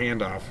cut her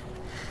hand off.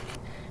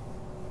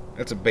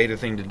 That's a beta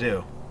thing to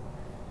do.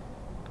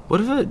 What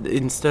if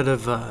instead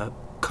of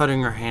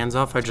cutting her hands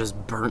off, I just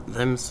burnt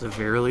them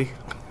severely?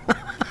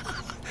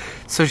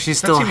 So she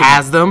still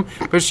has them,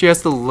 but she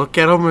has to look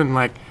at them and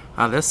like,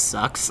 oh, this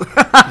sucks.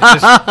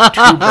 It's just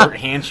two burnt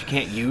hands she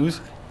can't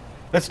use.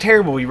 That's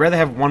terrible. You'd rather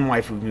have one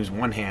wife who can use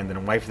one hand than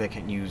a wife that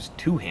can use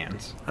two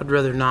hands. I'd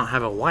rather not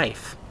have a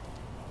wife.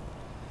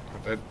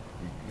 But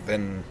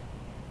then,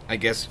 I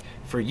guess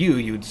for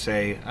you would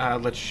say,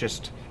 let's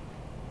just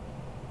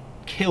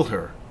kill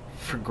her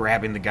for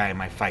grabbing the guy in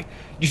my fight.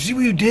 You see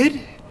what you did?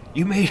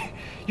 You made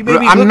me.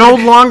 I'm no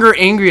longer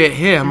angry at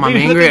him. I'm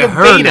angry at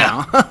her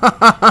now.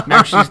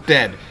 Now she's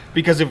dead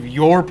because of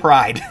your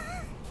pride.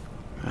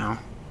 Yeah.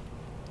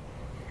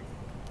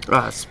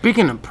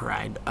 Speaking of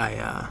pride,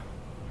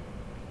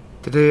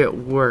 today at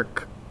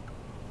work,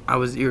 I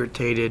was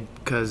irritated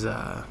because,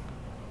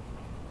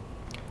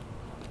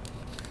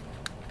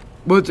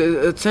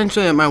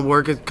 essentially at my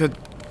work,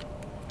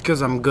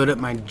 because I'm good at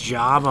my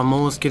job, I'm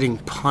almost getting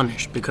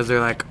punished because they're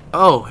like,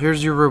 oh,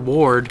 here's your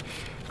reward.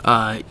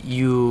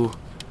 You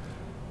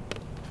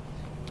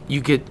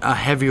get a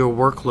heavier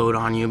workload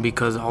on you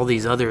because all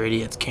these other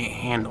idiots can't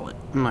handle it.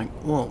 I'm like,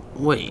 well,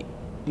 wait,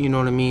 you know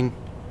what I mean?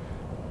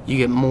 You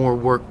get more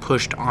work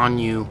pushed on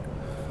you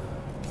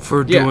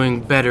for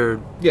doing better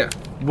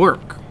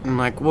work. I'm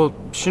like, well,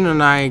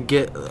 shouldn't I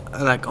get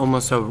like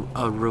almost a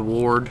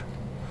reward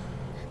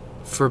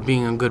for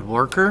being a good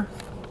worker?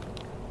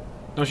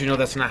 Don't you know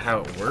that's not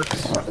how it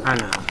works? I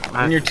know.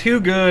 When you're too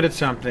good at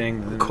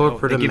something,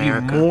 corporate they give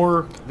America. you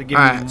more. They give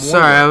all you right, more.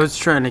 Sorry, I was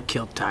trying to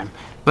kill time.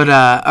 But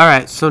all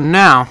right, so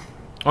now.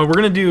 Oh, we're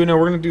gonna do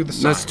the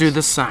signs. Let's do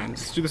the signs.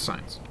 Let's do the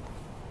signs.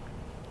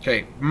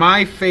 Okay,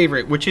 my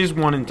favorite, which is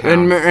one in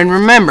town. And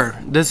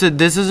remember, this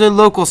is a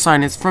local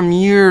sign. It's from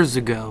years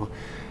ago.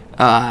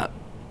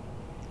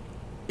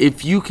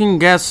 If you can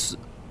guess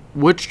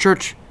which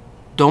church,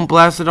 don't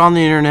blast it on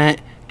the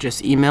internet.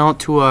 Just email it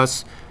to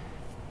us.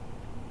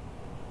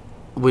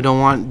 We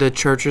don't want the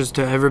churches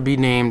to ever be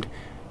named.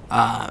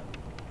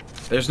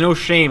 There's no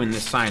shame in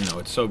this sign, though.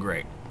 It's so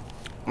great.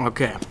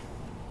 Okay.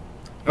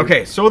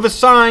 Okay, so the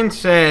sign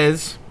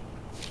says,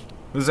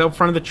 this is out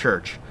front of the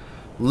church,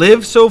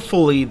 live so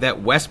fully that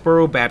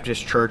Westboro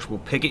Baptist Church will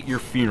picket your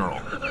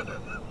funeral.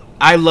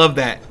 I love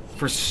that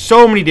for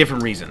so many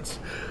different reasons.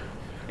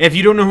 If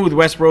you don't know who the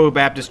Westboro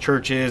Baptist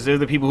Church is, they're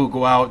the people who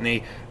go out and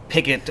they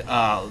picket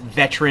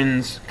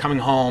veterans coming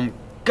home.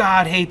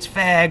 God hates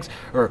fags,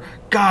 or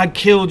God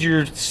killed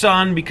your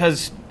son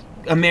because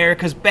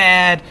America's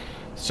bad.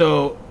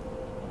 So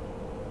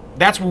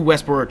that's what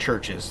Westboro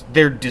Church is.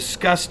 They're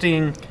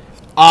disgusting,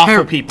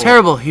 awful people.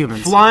 Terrible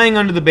humans. Flying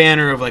under the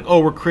banner of like, oh,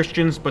 we're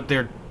Christians, but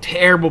they're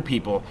terrible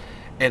people.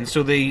 And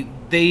so they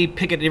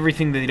picket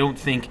everything that they don't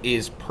think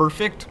is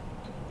perfect.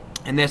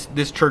 And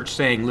this church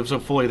saying, live so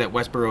fully that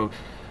Westboro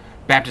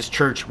Baptist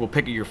Church will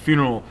picket your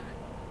funeral,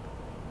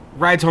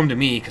 rides home to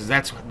me because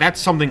that's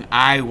something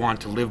I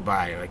want to live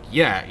by. Like,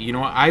 yeah, you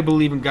know, I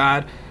believe in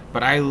God,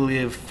 but I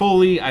live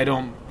fully. I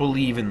don't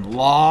believe in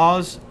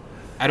laws.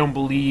 I don't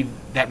believe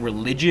that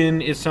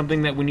religion is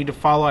something that we need to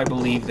follow. I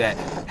believe that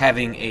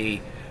having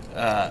a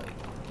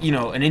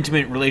an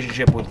intimate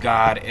relationship with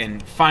God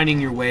and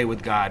finding your way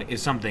with God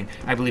is something.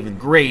 I believe in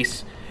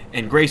grace,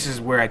 and grace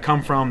is where I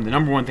come from, the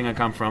number one thing I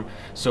come from.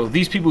 So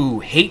these people who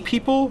hate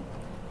people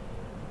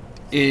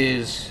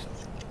is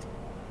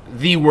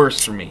the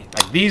worst for me.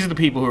 Like, these are the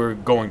people who are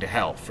going to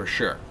hell for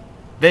sure.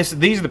 These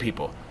are the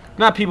people,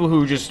 not people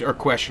who just are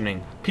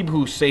questioning. People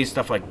who say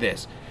stuff like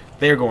this,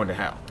 they're going to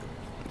hell.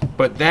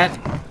 But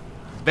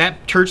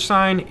that church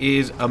sign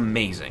is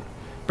amazing.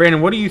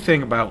 Brandon, what do you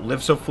think about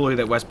 "Live So Fully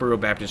that Westboro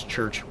Baptist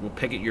Church will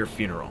picket your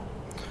funeral"?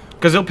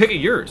 Because they'll picket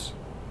yours.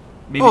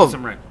 Maybe it's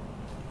something right.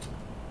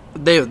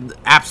 They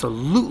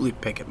absolutely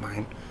picket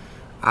mine.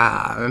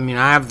 I mean,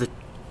 I have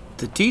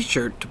the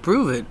T-shirt to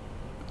prove it.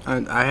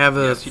 I have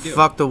a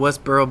 "Fuck the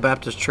Westboro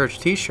Baptist Church"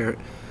 T-shirt.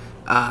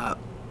 That's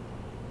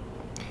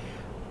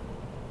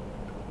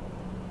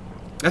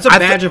a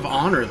badge of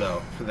honor,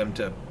 though, for them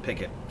to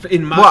picket.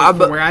 From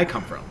where I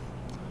come from,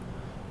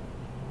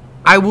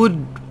 I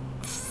would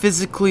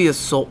physically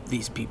assault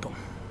these people.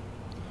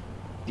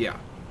 Yeah.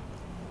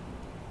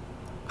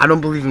 I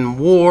don't believe in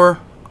war.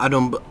 I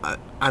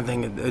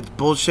think it's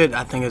bullshit.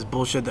 I think it's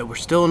bullshit that we're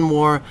still in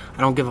war.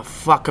 I don't give a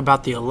fuck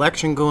about the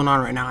election going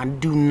on right now. I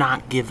do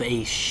not give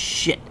a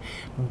shit.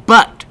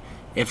 But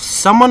if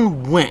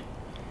someone went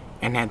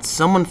and had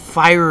someone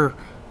fire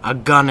a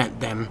gun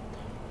at them,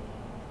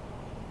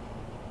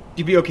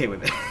 you'd be okay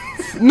with it.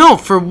 No,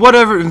 for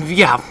whatever,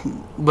 yeah,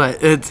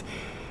 but it's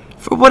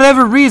for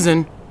whatever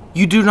reason,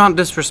 you do not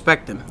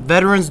disrespect them.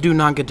 Veterans do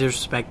not get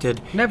disrespected.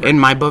 Never. In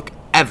my book,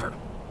 ever.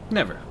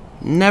 Never.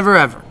 Never,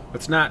 ever.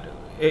 It's not.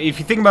 If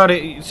you think about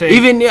it, say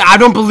even I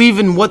don't believe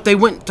in what they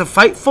went to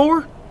fight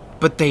for,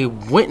 but they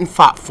went and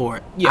fought for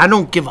it. Yeah. I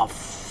don't give a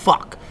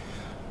fuck.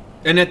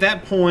 And at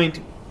that point,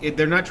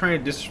 they're not trying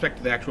to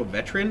disrespect the actual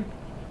veteran.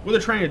 What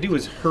they're trying to do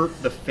is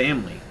hurt the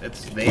family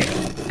that's there.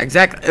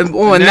 Exactly.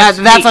 And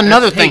that's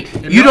another thing.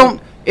 You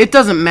don't. It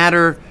doesn't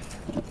matter.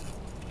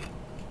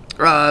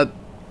 I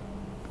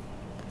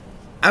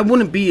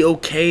wouldn't be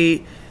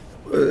okay.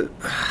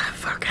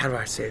 Fuck. How do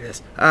I say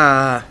this?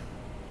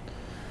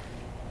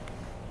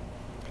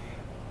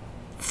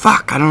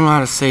 Fuck. I don't know how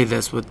to say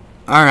this. All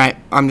right.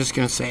 I'm just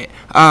gonna say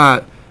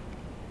it.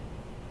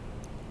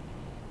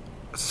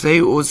 Say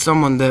it was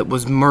someone that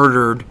was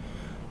murdered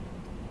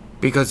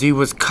because he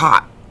was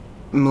caught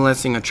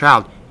molesting a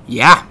child.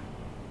 Yeah.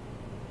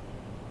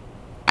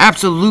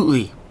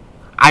 Absolutely.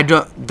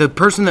 The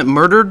person that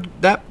murdered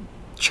that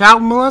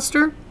child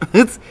molester,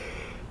 it's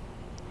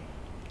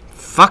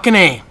fucking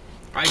A.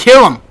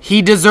 Kill him.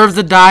 He deserves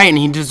to die, and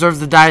he deserves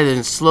to die in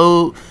a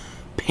slow,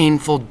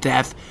 painful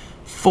death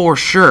for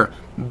sure.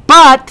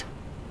 But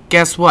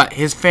guess what?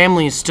 His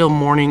family is still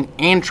mourning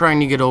and trying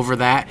to get over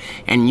that,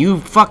 and you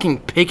fucking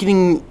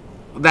picketing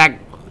that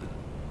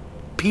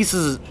piece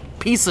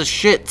of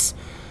shit's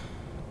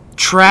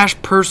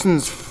trash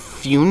person's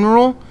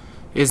funeral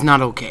is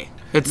not okay.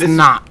 It's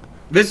not.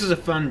 This is a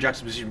fun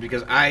juxtaposition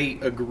because I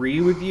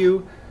agree with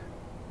you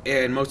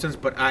in most sense,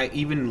 but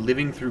even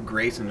living through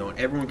grace and knowing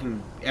everyone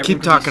can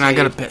keep talking. I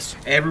gotta piss.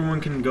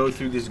 Everyone can go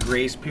through this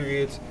grace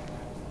periods.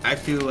 I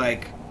feel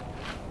like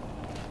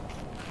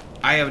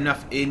I have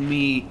enough in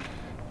me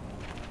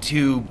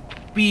to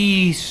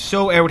be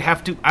so. I would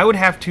have to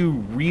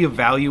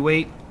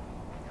reevaluate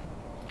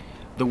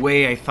the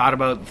way I thought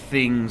about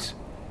things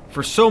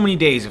for so many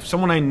days. If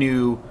someone I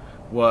knew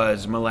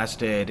was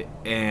molested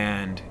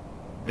and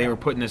they were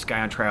putting this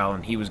guy on trial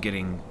and he was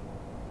getting,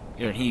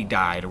 he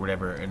died or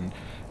whatever,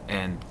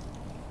 and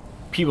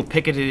people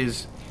picketed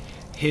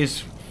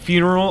his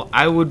funeral,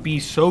 I would be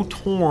so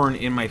torn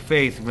in my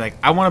faith. Like,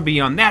 I want to be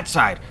on that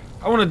side.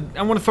 I want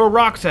to throw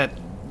rocks at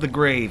the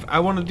grave. I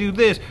want to do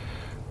this.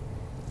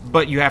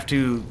 But you have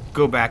to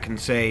go back and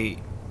say,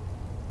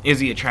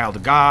 is he a child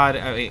of God?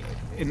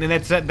 And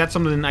that's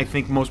something I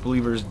think most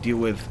believers deal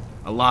with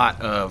a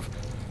lot of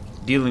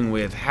dealing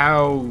with.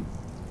 How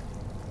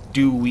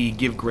do we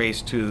give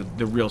grace to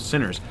the real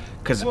sinners?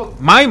 Because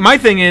my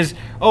thing is,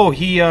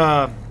 he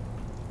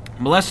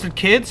molested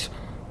kids.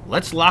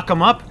 Let's lock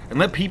him up and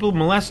let people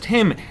molest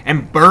him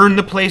and burn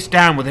the place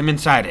down with him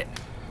inside it.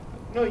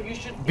 No, you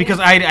should. Because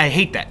I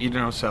hate that,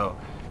 so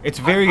it's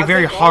very,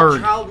 very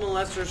hard. All child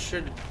molesters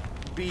should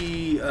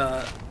be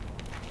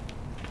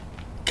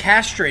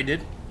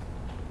castrated.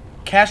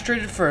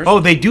 Castrated first. Oh,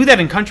 they do that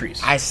in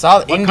countries. I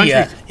saw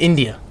India. Countries?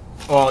 India.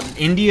 Well,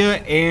 India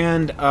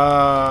and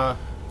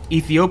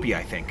Ethiopia,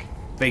 I think.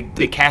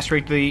 They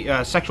castrate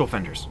the sexual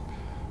offenders.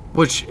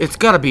 Which, it's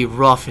got to be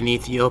rough in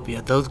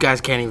Ethiopia. Those guys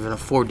can't even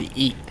afford to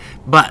eat.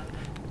 But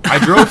I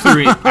drove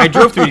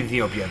through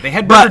Ethiopia. They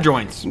had burger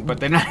joints, but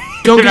they're not.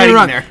 Don't get me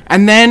wrong. There.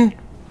 And then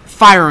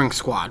firing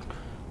squad.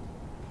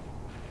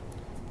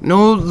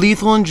 No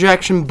lethal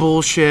injection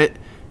bullshit.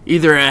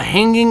 Either a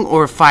hanging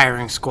or a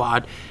firing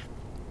squad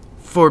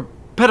for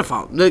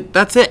pedophile.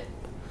 That's it.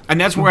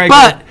 And that's where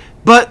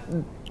But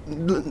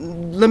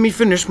let me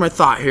finish my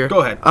thought here.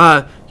 Go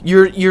ahead.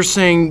 You're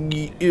saying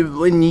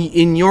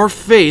in your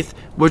faith,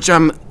 which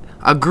I'm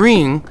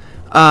agreeing,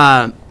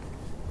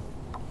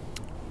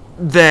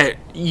 that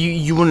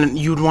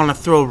you'd want to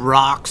throw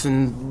rocks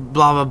and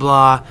blah blah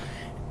blah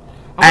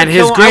at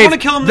his grave. I want to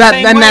kill him the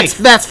same way.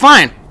 That's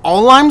fine.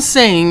 All I'm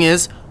saying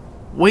is,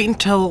 wait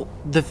until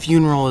the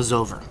funeral is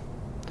over.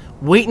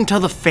 Wait until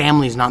the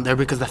family's not there,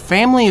 because the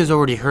family is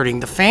already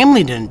hurting. The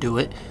family didn't do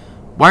it.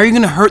 Why are you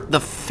going to hurt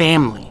the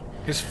family?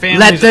 His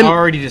family's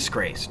already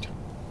disgraced.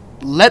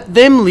 Let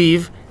them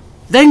leave,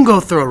 then go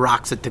throw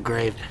rocks at the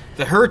grave.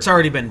 The hurt's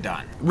already been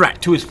done.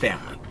 Right. To his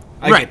family.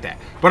 I get that.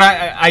 But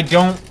I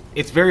don't...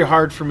 It's very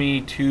hard for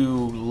me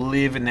to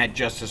live in that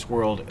justice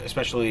world,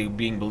 especially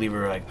being a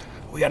believer. Like,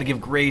 we got to give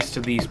grace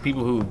to these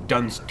people who've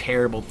done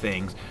terrible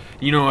things.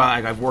 You know,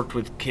 I've worked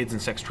with kids in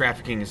sex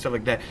trafficking and stuff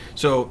like that.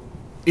 So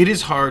it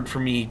is hard for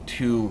me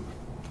to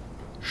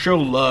show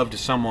love to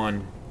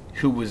someone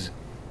who was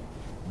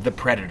the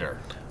predator.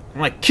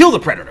 I'm like, kill the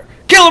predator.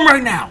 Kill him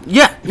right now.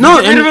 Yeah,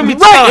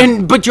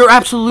 but you're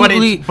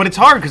absolutely... But it's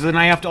hard, because then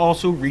I have to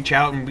also reach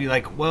out and be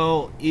like,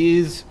 well,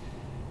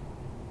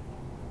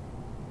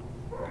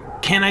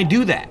 can I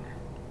do that?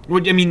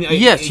 I mean,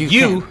 yes,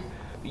 you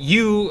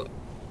can.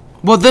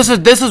 Well, this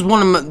is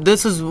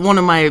one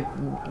of my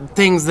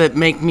things that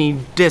make me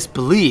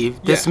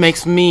disbelieve. This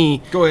makes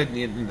me... Go ahead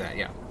and do that,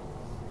 yeah.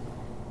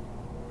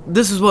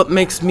 This is what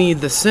makes me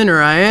the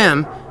sinner I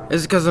am,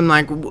 is because I'm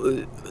like,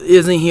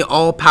 isn't he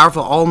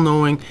all-powerful,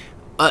 all-knowing?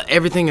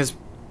 Everything is...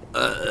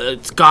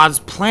 it's God's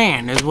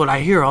plan, is what I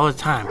hear all the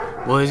time.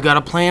 Well, he's got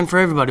a plan for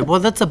everybody. Well,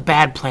 that's a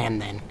bad plan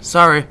then.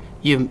 Sorry,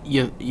 you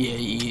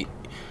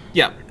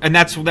Yeah, and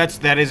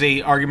that is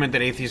a argument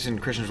that atheists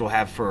and Christians will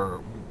have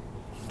for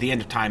the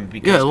end of time,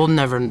 because we'll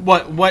never...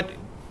 What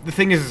the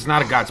thing is, it's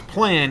not a God's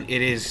plan.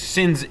 It is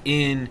sins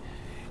in...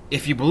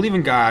 If you believe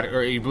in God,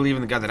 or you believe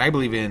in the God that I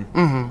believe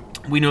in,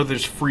 we know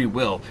there's free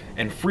will.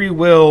 And free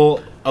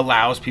will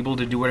allows people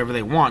to do whatever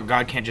they want.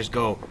 God can't just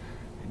go,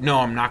 no,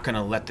 I'm not going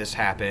to let this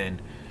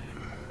happen.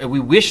 And we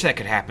wish that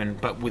could happen,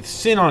 but with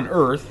sin on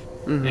earth,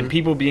 and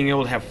people being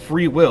able to have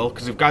free will,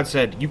 because if God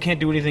said, you can't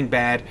do anything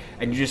bad,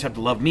 and you just have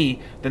to love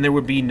me, then there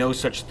would be no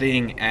such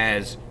thing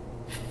as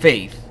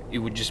faith. It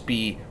would just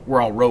be,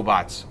 we're all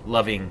robots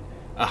loving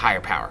a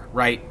higher power,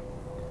 right?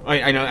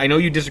 I know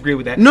you disagree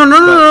with that. No.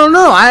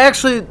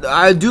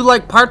 I do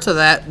like parts of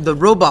that, the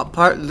robot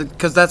part,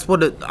 because that's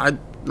what I'm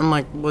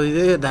like, well,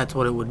 yeah, that's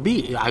what it would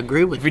be. I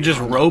agree with you. If you're just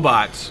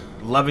robots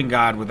loving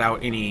God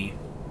without any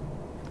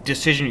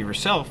decision of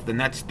yourself, then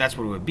that's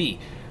what it would be.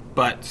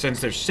 But since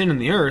there's sin in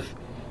the earth,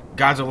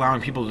 God's allowing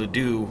people to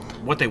do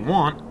what they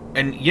want,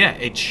 and yeah,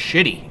 it's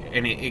shitty,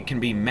 and it can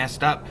be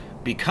messed up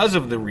because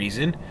of the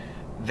reason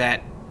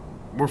that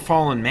we're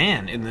fallen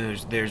man, and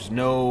there's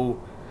no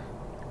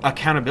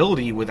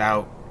accountability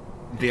without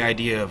the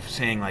idea of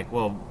saying, like,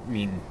 well, I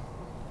mean,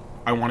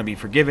 I want to be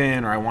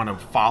forgiven, or I want to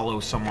follow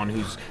someone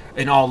who's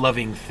an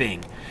all-loving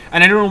thing.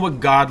 And I don't know what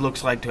God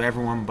looks like to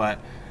everyone, but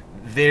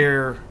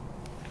they're...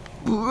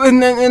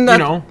 And that, you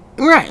know...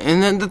 Right,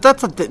 and then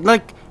that's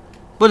like...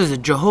 What is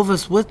it,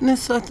 Jehovah's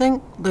Witness, I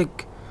think?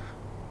 Like...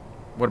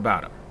 What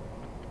about him?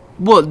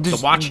 Well, the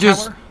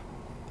Watchtower?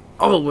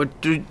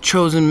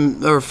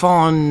 Chosen, or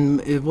fallen...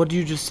 What did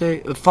you just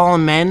say?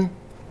 Fallen men?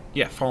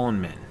 Yeah,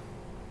 fallen men.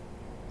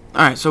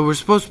 Alright, so we're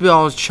supposed to be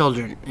all his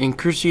children. In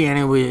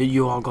Christianity,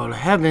 you all go to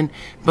heaven,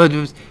 but it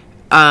was,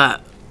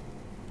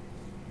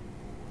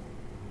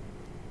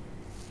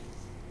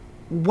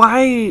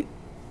 why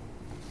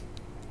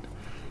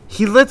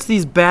he lets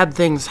these bad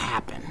things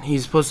happen?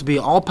 He's supposed to be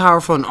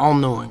all-powerful and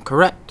all-knowing,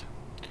 correct?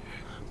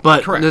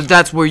 But correct.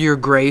 That's where your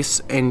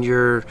grace and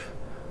your,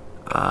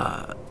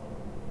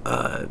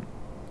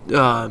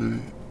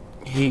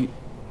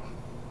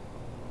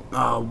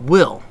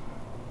 will.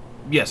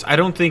 Yes, I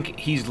don't think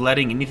he's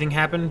letting anything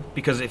happen,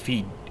 because if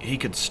he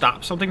could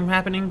stop something from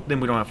happening, then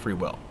we don't have free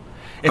will.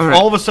 If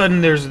all of a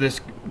sudden there's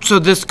this... So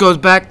this goes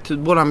back to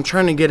what I'm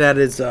trying to get at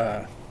is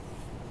the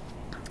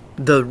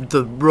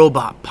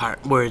robot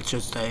part, where it's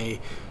just a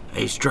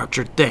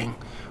structured thing.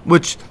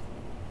 Which,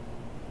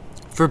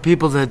 for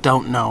people that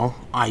don't know,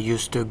 I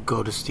used to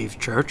go to Steve's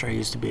church. I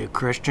used to be a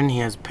Christian. He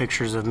has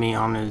pictures of me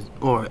on his...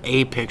 Or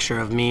a picture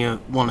of me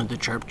at one of the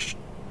church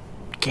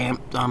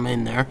camp. I'm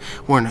in there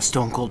wearing a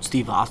Stone Cold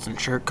Steve Austin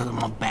shirt because I'm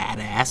a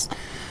badass.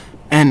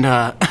 And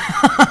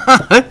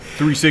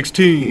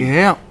 316.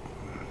 Yeah.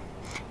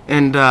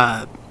 And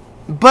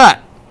but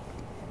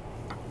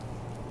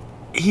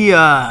he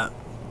all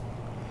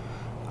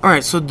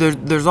right, so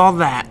there's all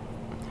that.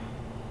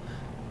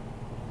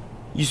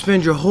 You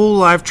spend your whole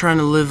life trying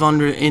to live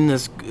in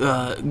this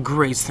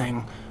grace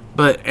thing,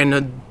 but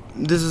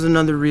this is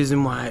another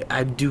reason why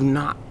I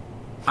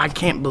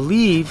can't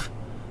believe,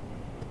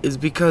 is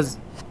because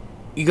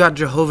you got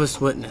Jehovah's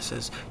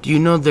Witnesses. Do you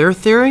know their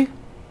theory?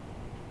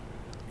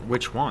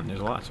 Which one? There's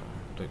lots of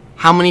them.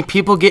 How many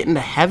people get into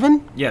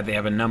heaven? Yeah, they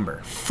have a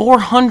number.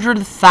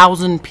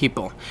 400,000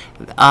 people.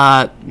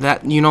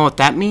 That, you know what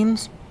that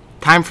means?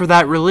 time for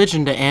that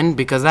religion to end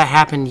because that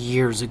happened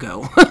years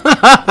ago.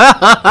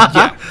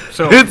 Yeah.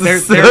 So they're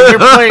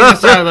playing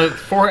this out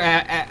of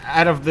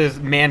out of this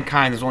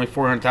mankind. There's only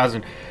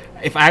 400,000.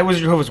 If I was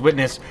Jehovah's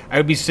Witness, I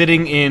would be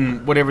sitting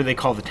in whatever they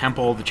call the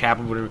temple, the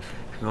chapel, whatever,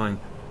 going,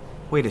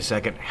 wait a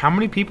second, how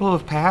many people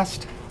have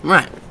passed?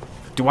 Right.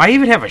 Do I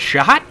even have a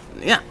shot?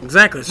 Yeah,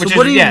 exactly. So Which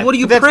what is, are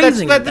you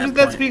praising at that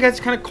that's point? because it's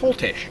kind of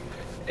cultish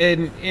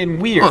and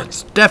weird. Well,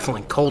 it's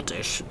definitely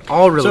cultish.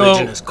 All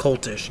religion is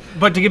cultish.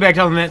 But to get back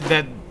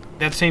to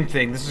that same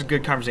thing, this is a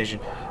good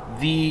conversation.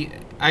 The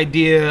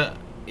idea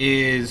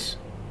is,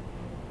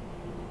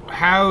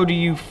 how do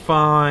you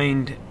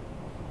find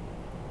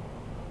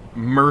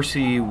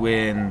mercy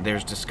when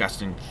there's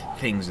disgusting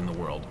things in the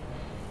world?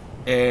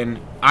 And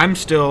I'm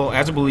still,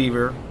 as a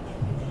believer,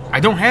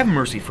 I don't have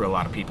mercy for a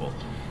lot of people.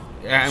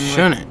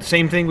 Shouldn't.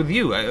 Same thing with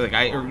you.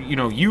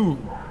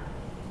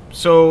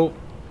 So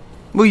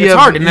Well, it's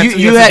hard, and that's a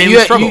daily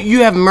struggle.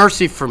 You have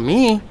mercy for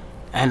me,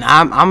 and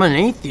I'm an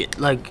atheist.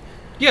 Like,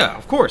 yeah,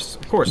 of course.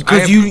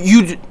 because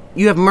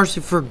you have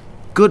mercy for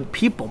good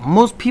people.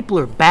 Most people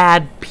are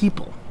bad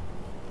people.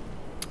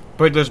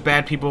 But there's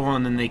bad people,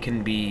 and then they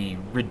can be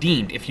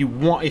redeemed. If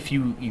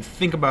you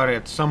think about it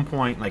at some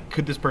point, like,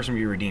 could this person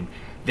be redeemed?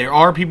 There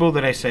are people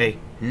that I say,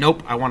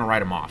 nope, I want to write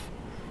them off.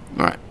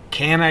 All right.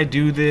 Can I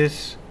do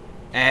this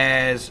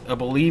as a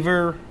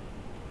believer?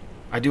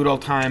 I do it all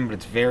the time, but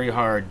it's very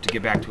hard to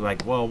get back to,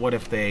 like, well, what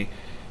if they,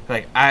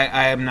 like,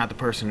 I am not the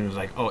person who's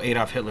like, oh,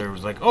 Adolf Hitler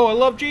was like, oh, I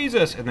love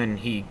Jesus, and then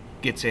he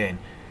gets in.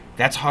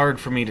 That's hard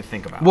for me to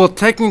think about. Well,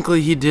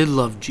 technically, he did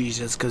love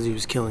Jesus because he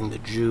was killing the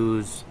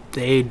Jews.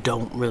 They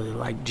don't really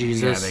like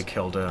Jesus. Yeah, they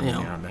killed him. You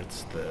know. Yeah,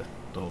 that's the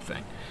whole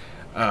thing.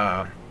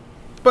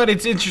 But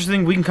it's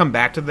interesting. We can come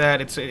back to that.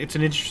 It's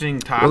an interesting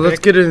topic. Well, let's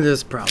get into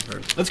this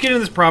proverb. Let's get into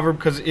this proverb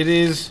because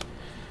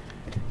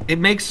it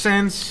makes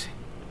sense,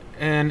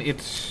 and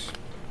it's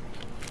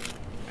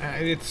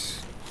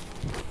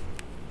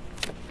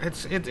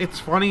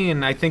funny,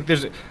 and I think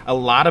there's a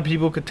lot of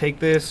people could take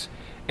this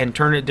and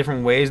turn it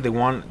different ways. The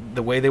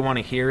way they want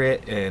to hear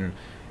it, and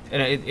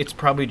it's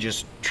probably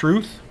just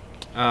truth.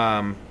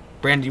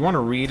 Brandon, do you want to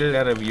read it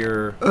out of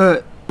your?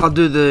 I'll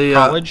do the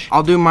college?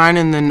 I'll do mine,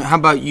 and then how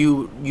about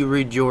you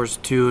read yours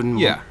too, and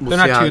Yeah, we'll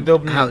they're see not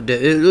too. how it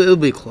did. It'll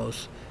be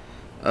close.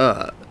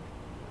 I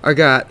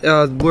got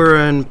we're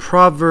in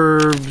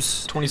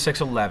Proverbs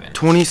 26:11.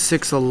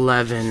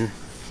 26:11.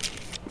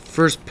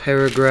 First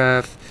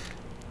paragraph.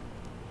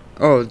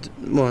 Oh,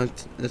 well,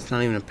 it's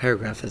not even a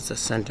paragraph. It's a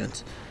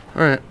sentence.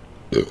 All right.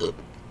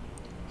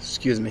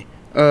 Excuse me.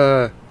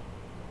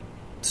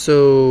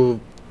 So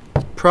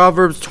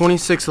Proverbs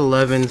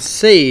 26:11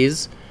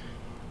 says,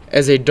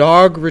 "As a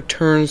dog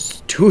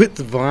returns to its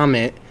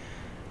vomit,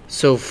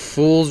 so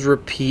fools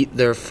repeat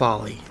their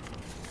folly."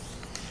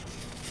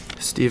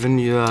 Steven,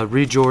 you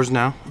read yours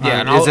now.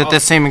 Yeah, and is it the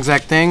same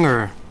exact thing,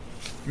 or?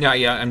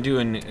 Yeah, I'm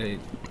doing a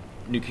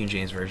New King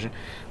James Version.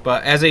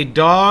 But as a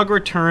dog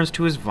returns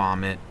to his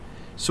vomit,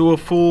 so a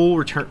fool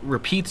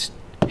repeats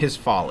his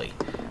folly.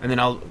 And then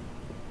I'll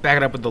back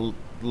it up with the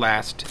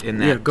last in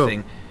that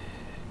thing.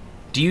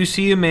 Do you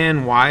see a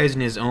man wise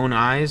in his own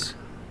eyes?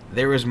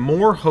 There is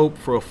more hope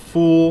for a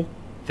fool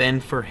than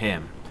for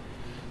him.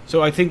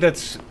 So I think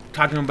that's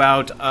talking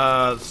about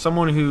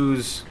someone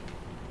who's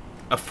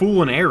a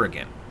fool and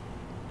arrogant.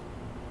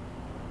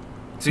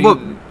 See,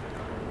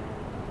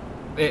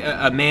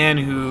 a man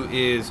who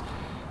is,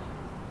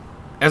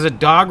 as a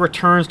dog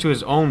returns to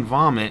his own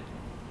vomit,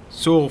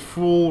 so a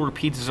fool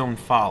repeats his own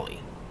folly.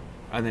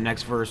 And the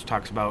next verse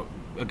talks about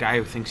a guy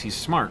who thinks he's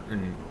smart.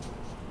 And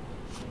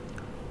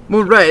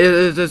well, right.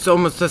 It's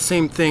almost the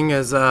same thing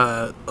as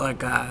what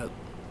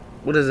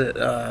is it?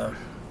 The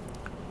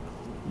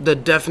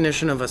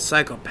definition of a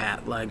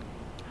psychopath, like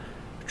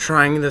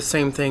trying the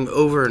same thing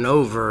over and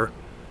over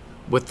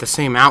with the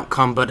same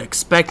outcome, but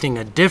expecting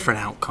a different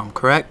outcome.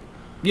 Correct?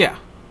 yeah,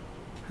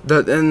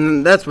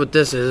 And that's what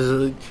this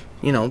is.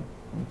 You know,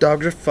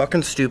 dogs are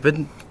fucking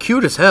stupid,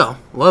 cute as hell,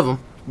 love them,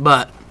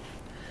 but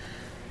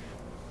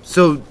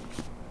so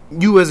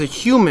you as a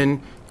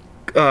human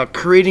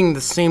creating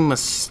the same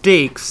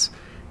mistakes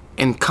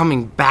and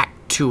coming back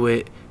to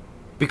it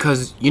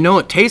because you know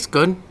it tastes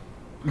good.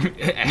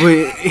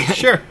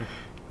 sure.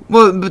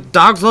 Well, but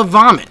dogs love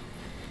vomit.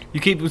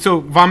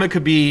 So vomit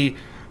could be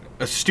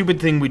a stupid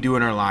thing we do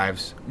in our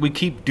lives. We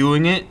keep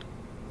doing it,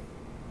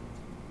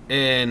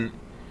 and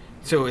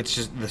so it's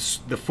just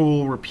the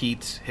fool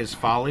repeats his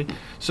folly.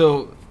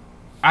 So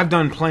I've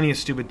done plenty of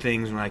stupid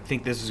things when I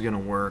think this is going to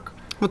work.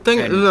 Well,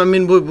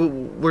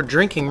 we're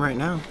drinking right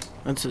now.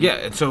 And so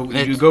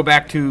you go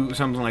back to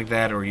something like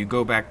that, or you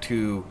go back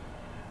to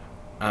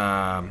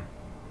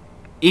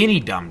any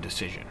dumb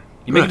decision.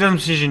 You make a dumb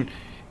decision.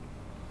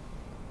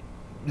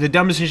 The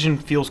dumb decision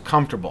feels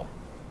comfortable.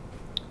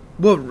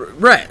 Well,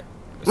 right.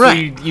 So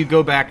you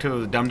go back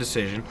to the dumb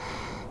decision,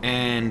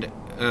 and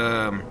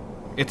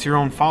it's your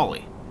own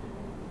folly.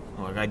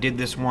 Like, I did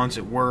this once,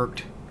 it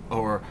worked.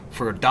 Or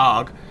for a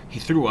dog, he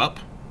threw up,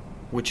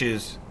 which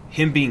is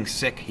him being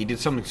sick. He did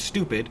something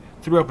stupid,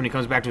 threw up, and he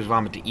comes back to his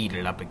vomit to eat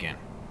it up again.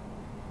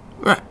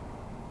 Right.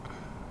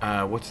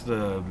 What's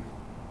the...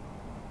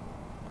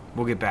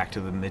 We'll get back to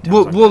the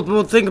Midtown.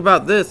 We'll think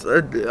about this.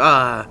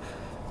 Do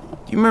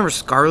you remember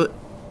Scarlett?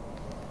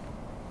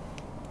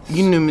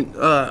 You knew me.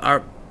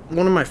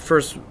 One of my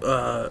first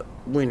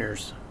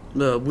wieners,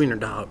 the wiener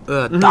dog,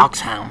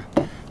 dachshund.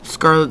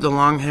 Scarlett, the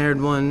long-haired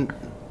one.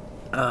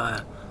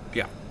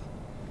 Yeah.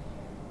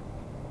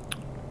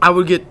 I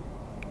would get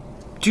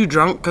too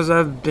drunk because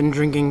I've been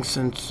drinking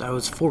since I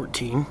was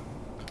 14.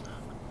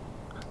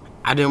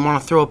 I didn't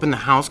want to throw up in the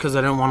house because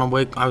I didn't want to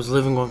wake. I was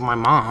living with my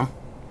mom.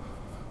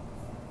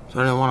 So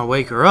I didn't want to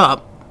wake her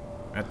up.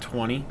 At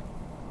 20?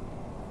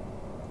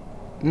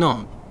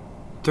 No,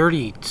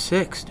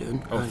 36,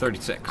 dude. Oh,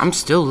 36. I'm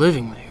still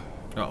living there.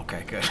 Oh,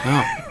 okay, good.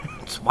 No,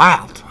 it's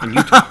wild. In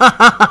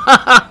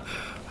Utah.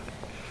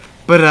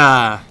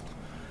 But,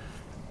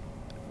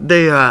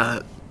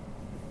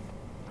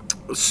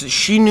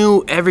 she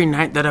knew every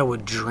night that I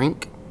would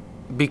drink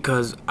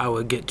because I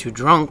would get too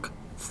drunk,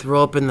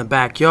 throw up in the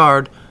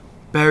backyard,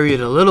 bury it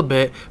a little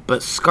bit,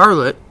 but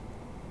Scarlett,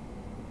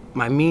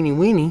 my meanie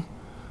weenie,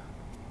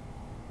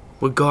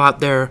 would go out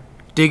there,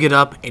 dig it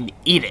up, and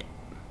eat it.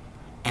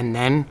 And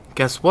then,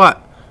 guess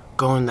what?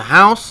 Go in the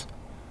house,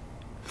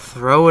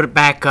 throw it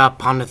back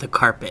up onto the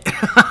carpet.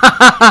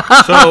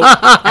 So,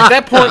 at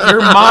that point,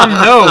 your mom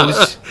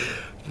knows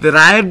that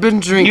I had been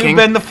drinking. you've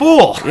been the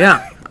fool.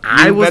 Yeah,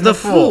 I was the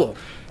fool.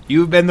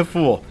 You've been the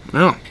fool.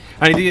 No.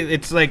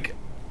 It's like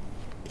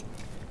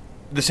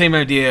the same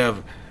idea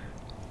of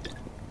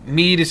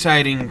me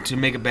deciding to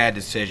make a bad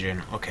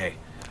decision. Okay,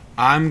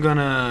 I'm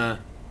gonna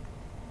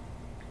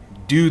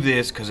do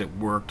this because it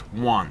worked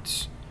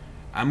once.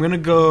 I'm gonna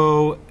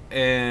go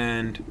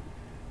and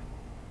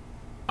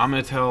I'm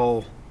gonna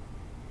tell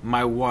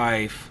my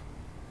wife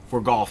we're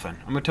golfing.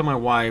 I'm gonna tell my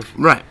wife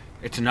Right.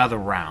 it's another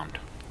round.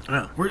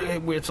 Yeah.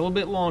 It's a little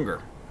bit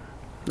longer.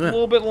 Yeah. A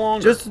little bit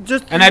longer.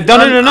 Just. And I've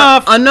done it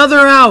enough.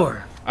 Another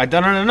hour. I've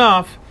done it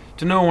enough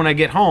to know when I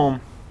get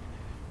home,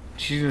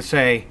 she's gonna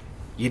say,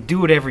 "You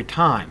do it every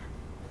time."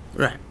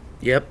 Right.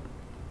 Yep.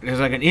 It's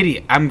like an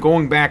idiot. I'm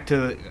going back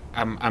to.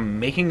 I'm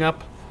making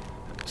up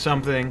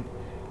something.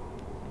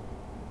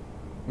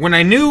 When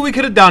I knew we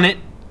could have done it,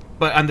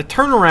 but on the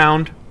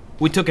turnaround,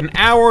 we took an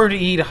hour to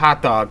eat a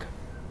hot dog,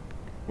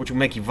 which will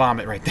make you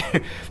vomit right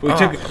there.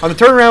 On the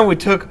turnaround, we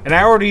took an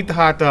hour to eat the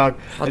hot dog,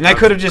 and I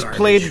could have just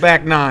played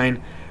back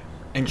 9,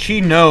 and she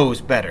knows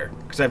better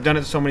because I've done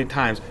it so many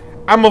times.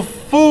 I'm a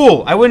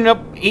fool. I wouldn't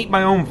have ate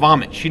my own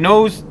vomit. She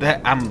knows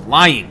that I'm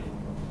lying.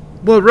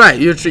 Well, right.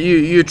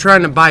 You're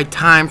trying to buy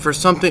time for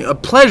something, a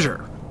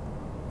pleasure,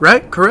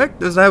 right?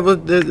 Correct? Is that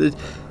what?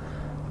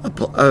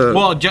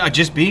 Well,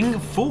 just being a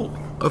fool.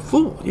 A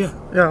fool. Yeah.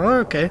 Yeah.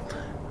 Okay.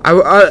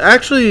 I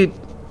actually,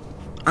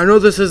 I know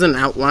this isn't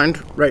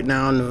outlined right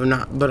now. No,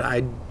 not. But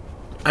I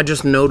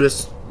just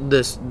noticed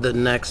this. The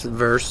next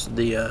verse,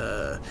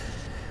 the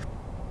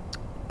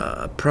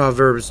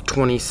Proverbs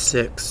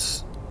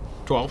 26.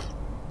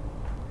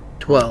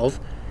 12.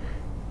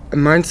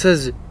 And mine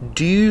says,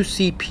 "Do you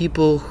see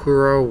people who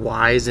are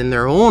wise in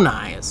their own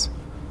eyes?"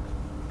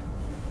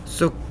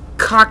 So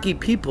cocky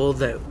people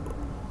that.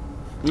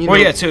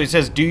 Yeah. So it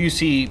says, "Do you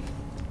see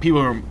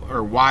people who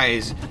are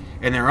wise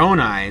in their own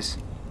eyes?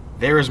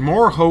 There is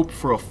more hope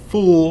for a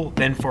fool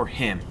than for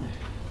him."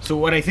 So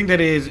what I think that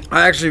is,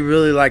 I actually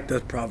really like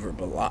this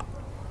proverb a lot.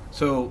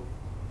 So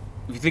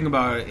if you think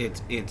about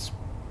it, it's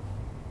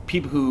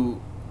people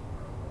who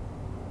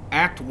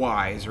act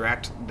wise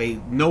or they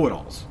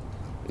know-it-alls.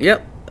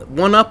 Yep,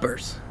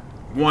 one-uppers.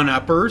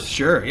 One-uppers,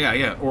 sure,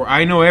 yeah. Or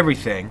I know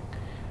everything.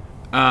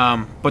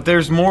 But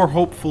there's more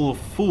hope for a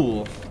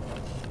fool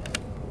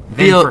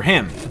than for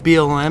him.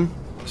 BLM.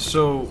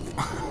 So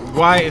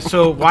why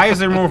is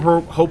there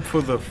more hope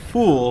for the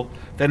fool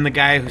than the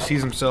guy who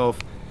sees himself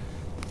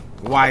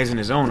wise in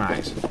his own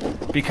eyes?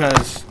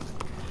 Because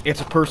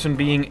it's a person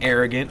being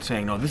arrogant,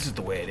 saying, "No, this is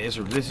the way it is,"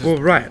 or "This is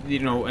right."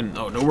 And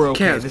 "Oh, no, we're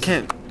okay."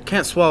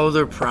 Can't swallow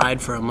their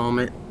pride for a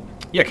moment.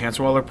 Yeah, can't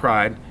swallow their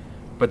pride,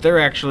 but they're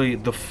actually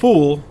the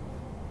fool.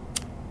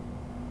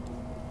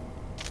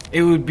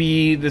 It would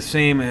be the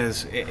same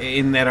as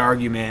in that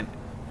argument.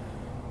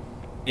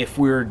 If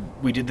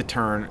we did the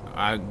turn,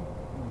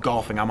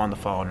 golfing, I'm on the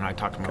phone and I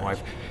talk to my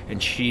wife,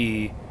 and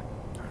she.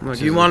 Well,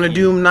 do you want to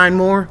do 9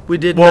 more? We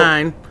did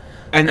 9.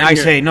 And I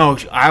say no.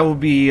 I will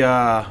be.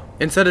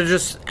 Instead of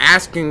just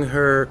asking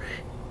her,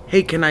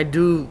 "Hey, can I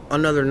do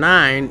another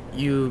 9?"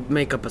 You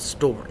make up a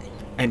story.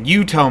 And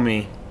you tell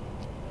me.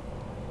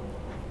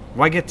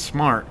 Why get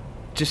smart?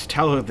 Just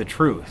tell her the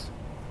truth.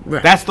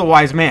 Right. That's the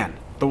wise man.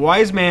 The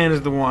wise man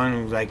is the one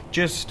who's like,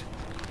 just.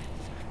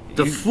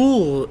 The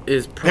fool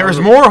is. There is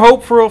more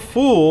hope for a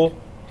fool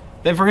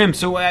than for him.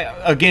 So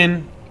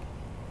again,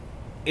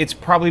 it's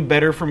probably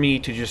better for me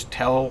to just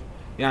tell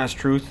the honest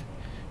truth.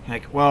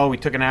 Like, well, we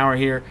took an hour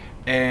here,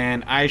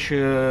 and I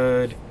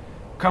should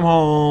come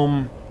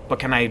home, but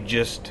can I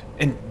just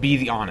be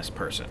the honest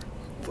person?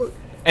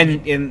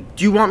 And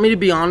do you want me to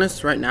be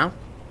honest right now?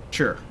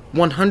 Sure.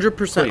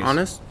 100%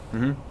 honest?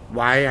 Mm-hmm.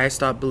 Why I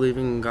stopped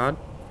believing in God?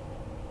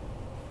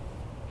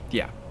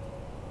 Yeah.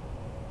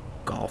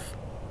 golf.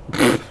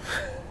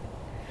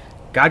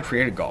 God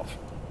created golf.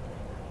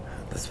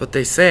 That's what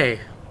they say.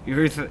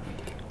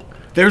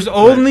 There's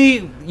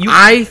only you.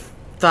 I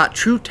thought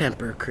True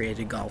Temper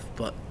created golf,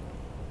 but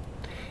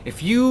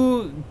If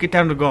you get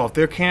down to golf,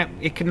 it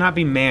cannot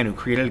be man who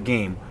created a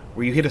game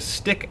where you hit a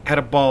stick at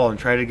a ball and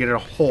try to get a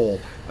hole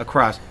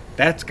across.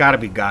 That's got to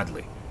be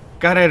godly.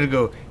 God had to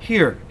go,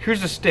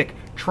 here's a stick.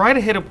 Try to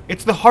hit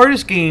it's the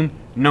hardest game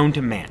known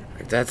to man.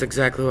 that's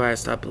exactly why I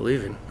stopped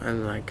believing.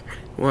 I'm like,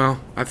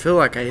 well, I feel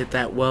like I hit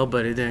that well,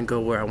 but it didn't go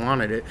where I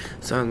wanted it.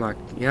 So I'm like,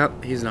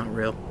 yep, he's not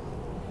real.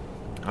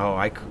 Oh,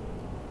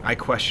 I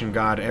question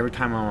God every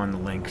time I'm on the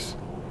links.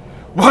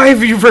 Why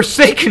have you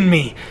forsaken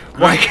me?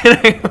 Why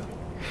can't I?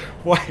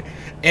 Why?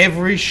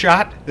 Every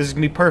shot, this is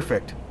going to be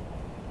perfect.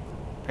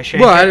 I'm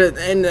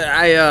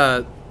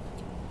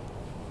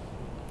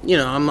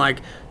like,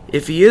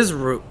 if he is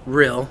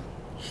real,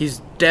 he's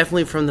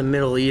definitely from the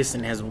Middle East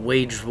and has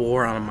waged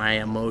war on my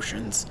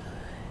emotions.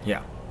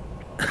 Yeah.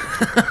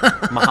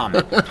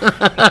 Muhammad.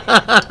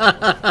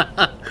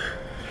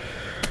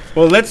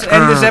 Well, let's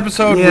end this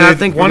episode with I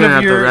think one we're of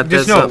gonna your. have to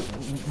wrap Just this no, up.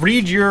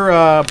 read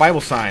your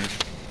Bible sign,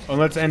 and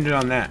let's end it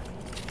on that.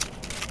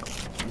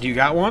 Do you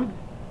got one?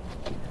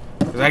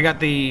 Because I got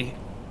the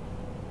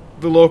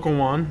local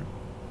one,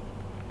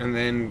 and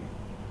then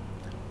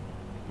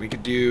we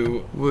could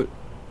do. What?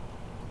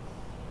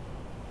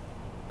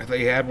 I thought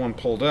you had one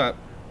pulled up.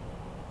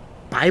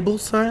 Bible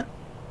sign?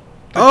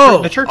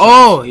 The church.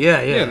 Oh,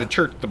 yeah. Yeah,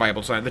 the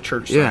Bible sign, the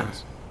church Yeah.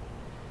 signs.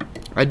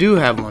 I do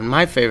have one.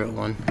 My favorite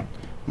one.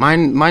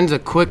 Mine's a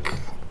quick.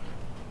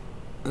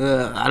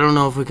 I don't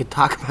know if we could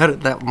talk about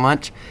it that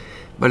much,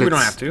 but We don't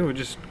have to.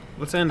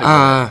 Let's end it.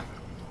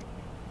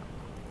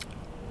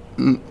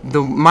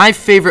 My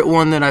favorite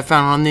one that I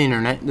found on the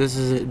internet.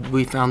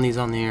 We found these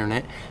on the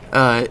internet.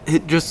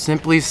 It just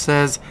simply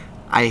says,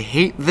 "I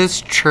hate this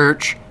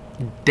church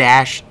 -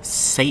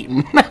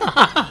 Satan."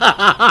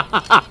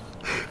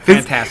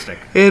 Fantastic.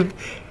 It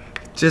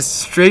just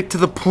straight to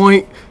the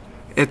point.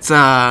 It's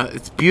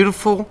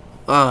beautiful.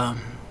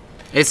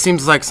 It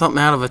seems like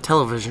something out of a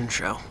television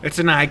show. It's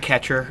an eye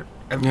catcher.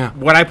 Yeah.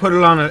 Would I put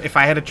it on? If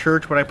I had a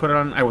church, would I put it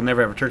on? I will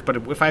never have a church, but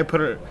if I put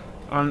it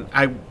on,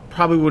 I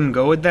probably wouldn't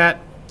go with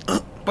that.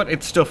 But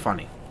it's still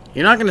funny.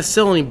 You're not gonna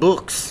sell any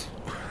books.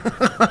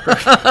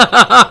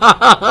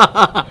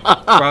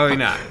 Probably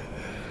not.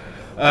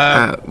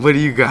 What do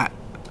you got?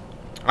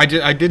 I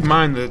did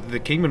mine, the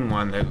Kingman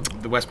one,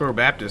 the Westboro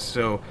Baptist.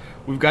 So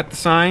we've got the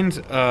signs.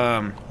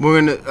 We're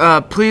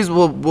gonna please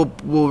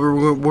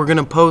we're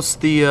gonna post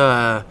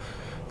the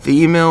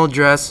email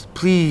address.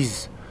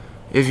 Please,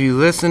 if you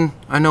listen,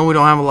 I know we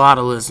don't have a lot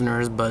of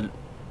listeners, but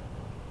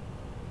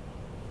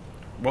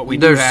What we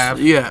do have.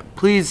 Yeah,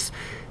 please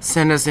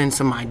send us in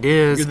some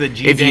ideas. You're the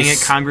Dang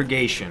It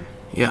congregation.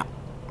 Yeah.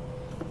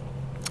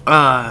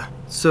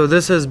 So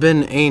this has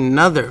been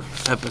another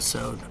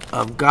episode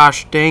of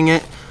Gosh Dang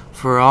It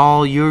for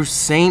all your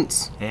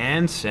saints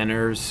And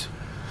sinners.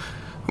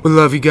 We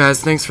love you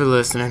guys. Thanks for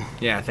listening.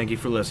 Yeah, thank you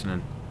for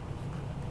listening.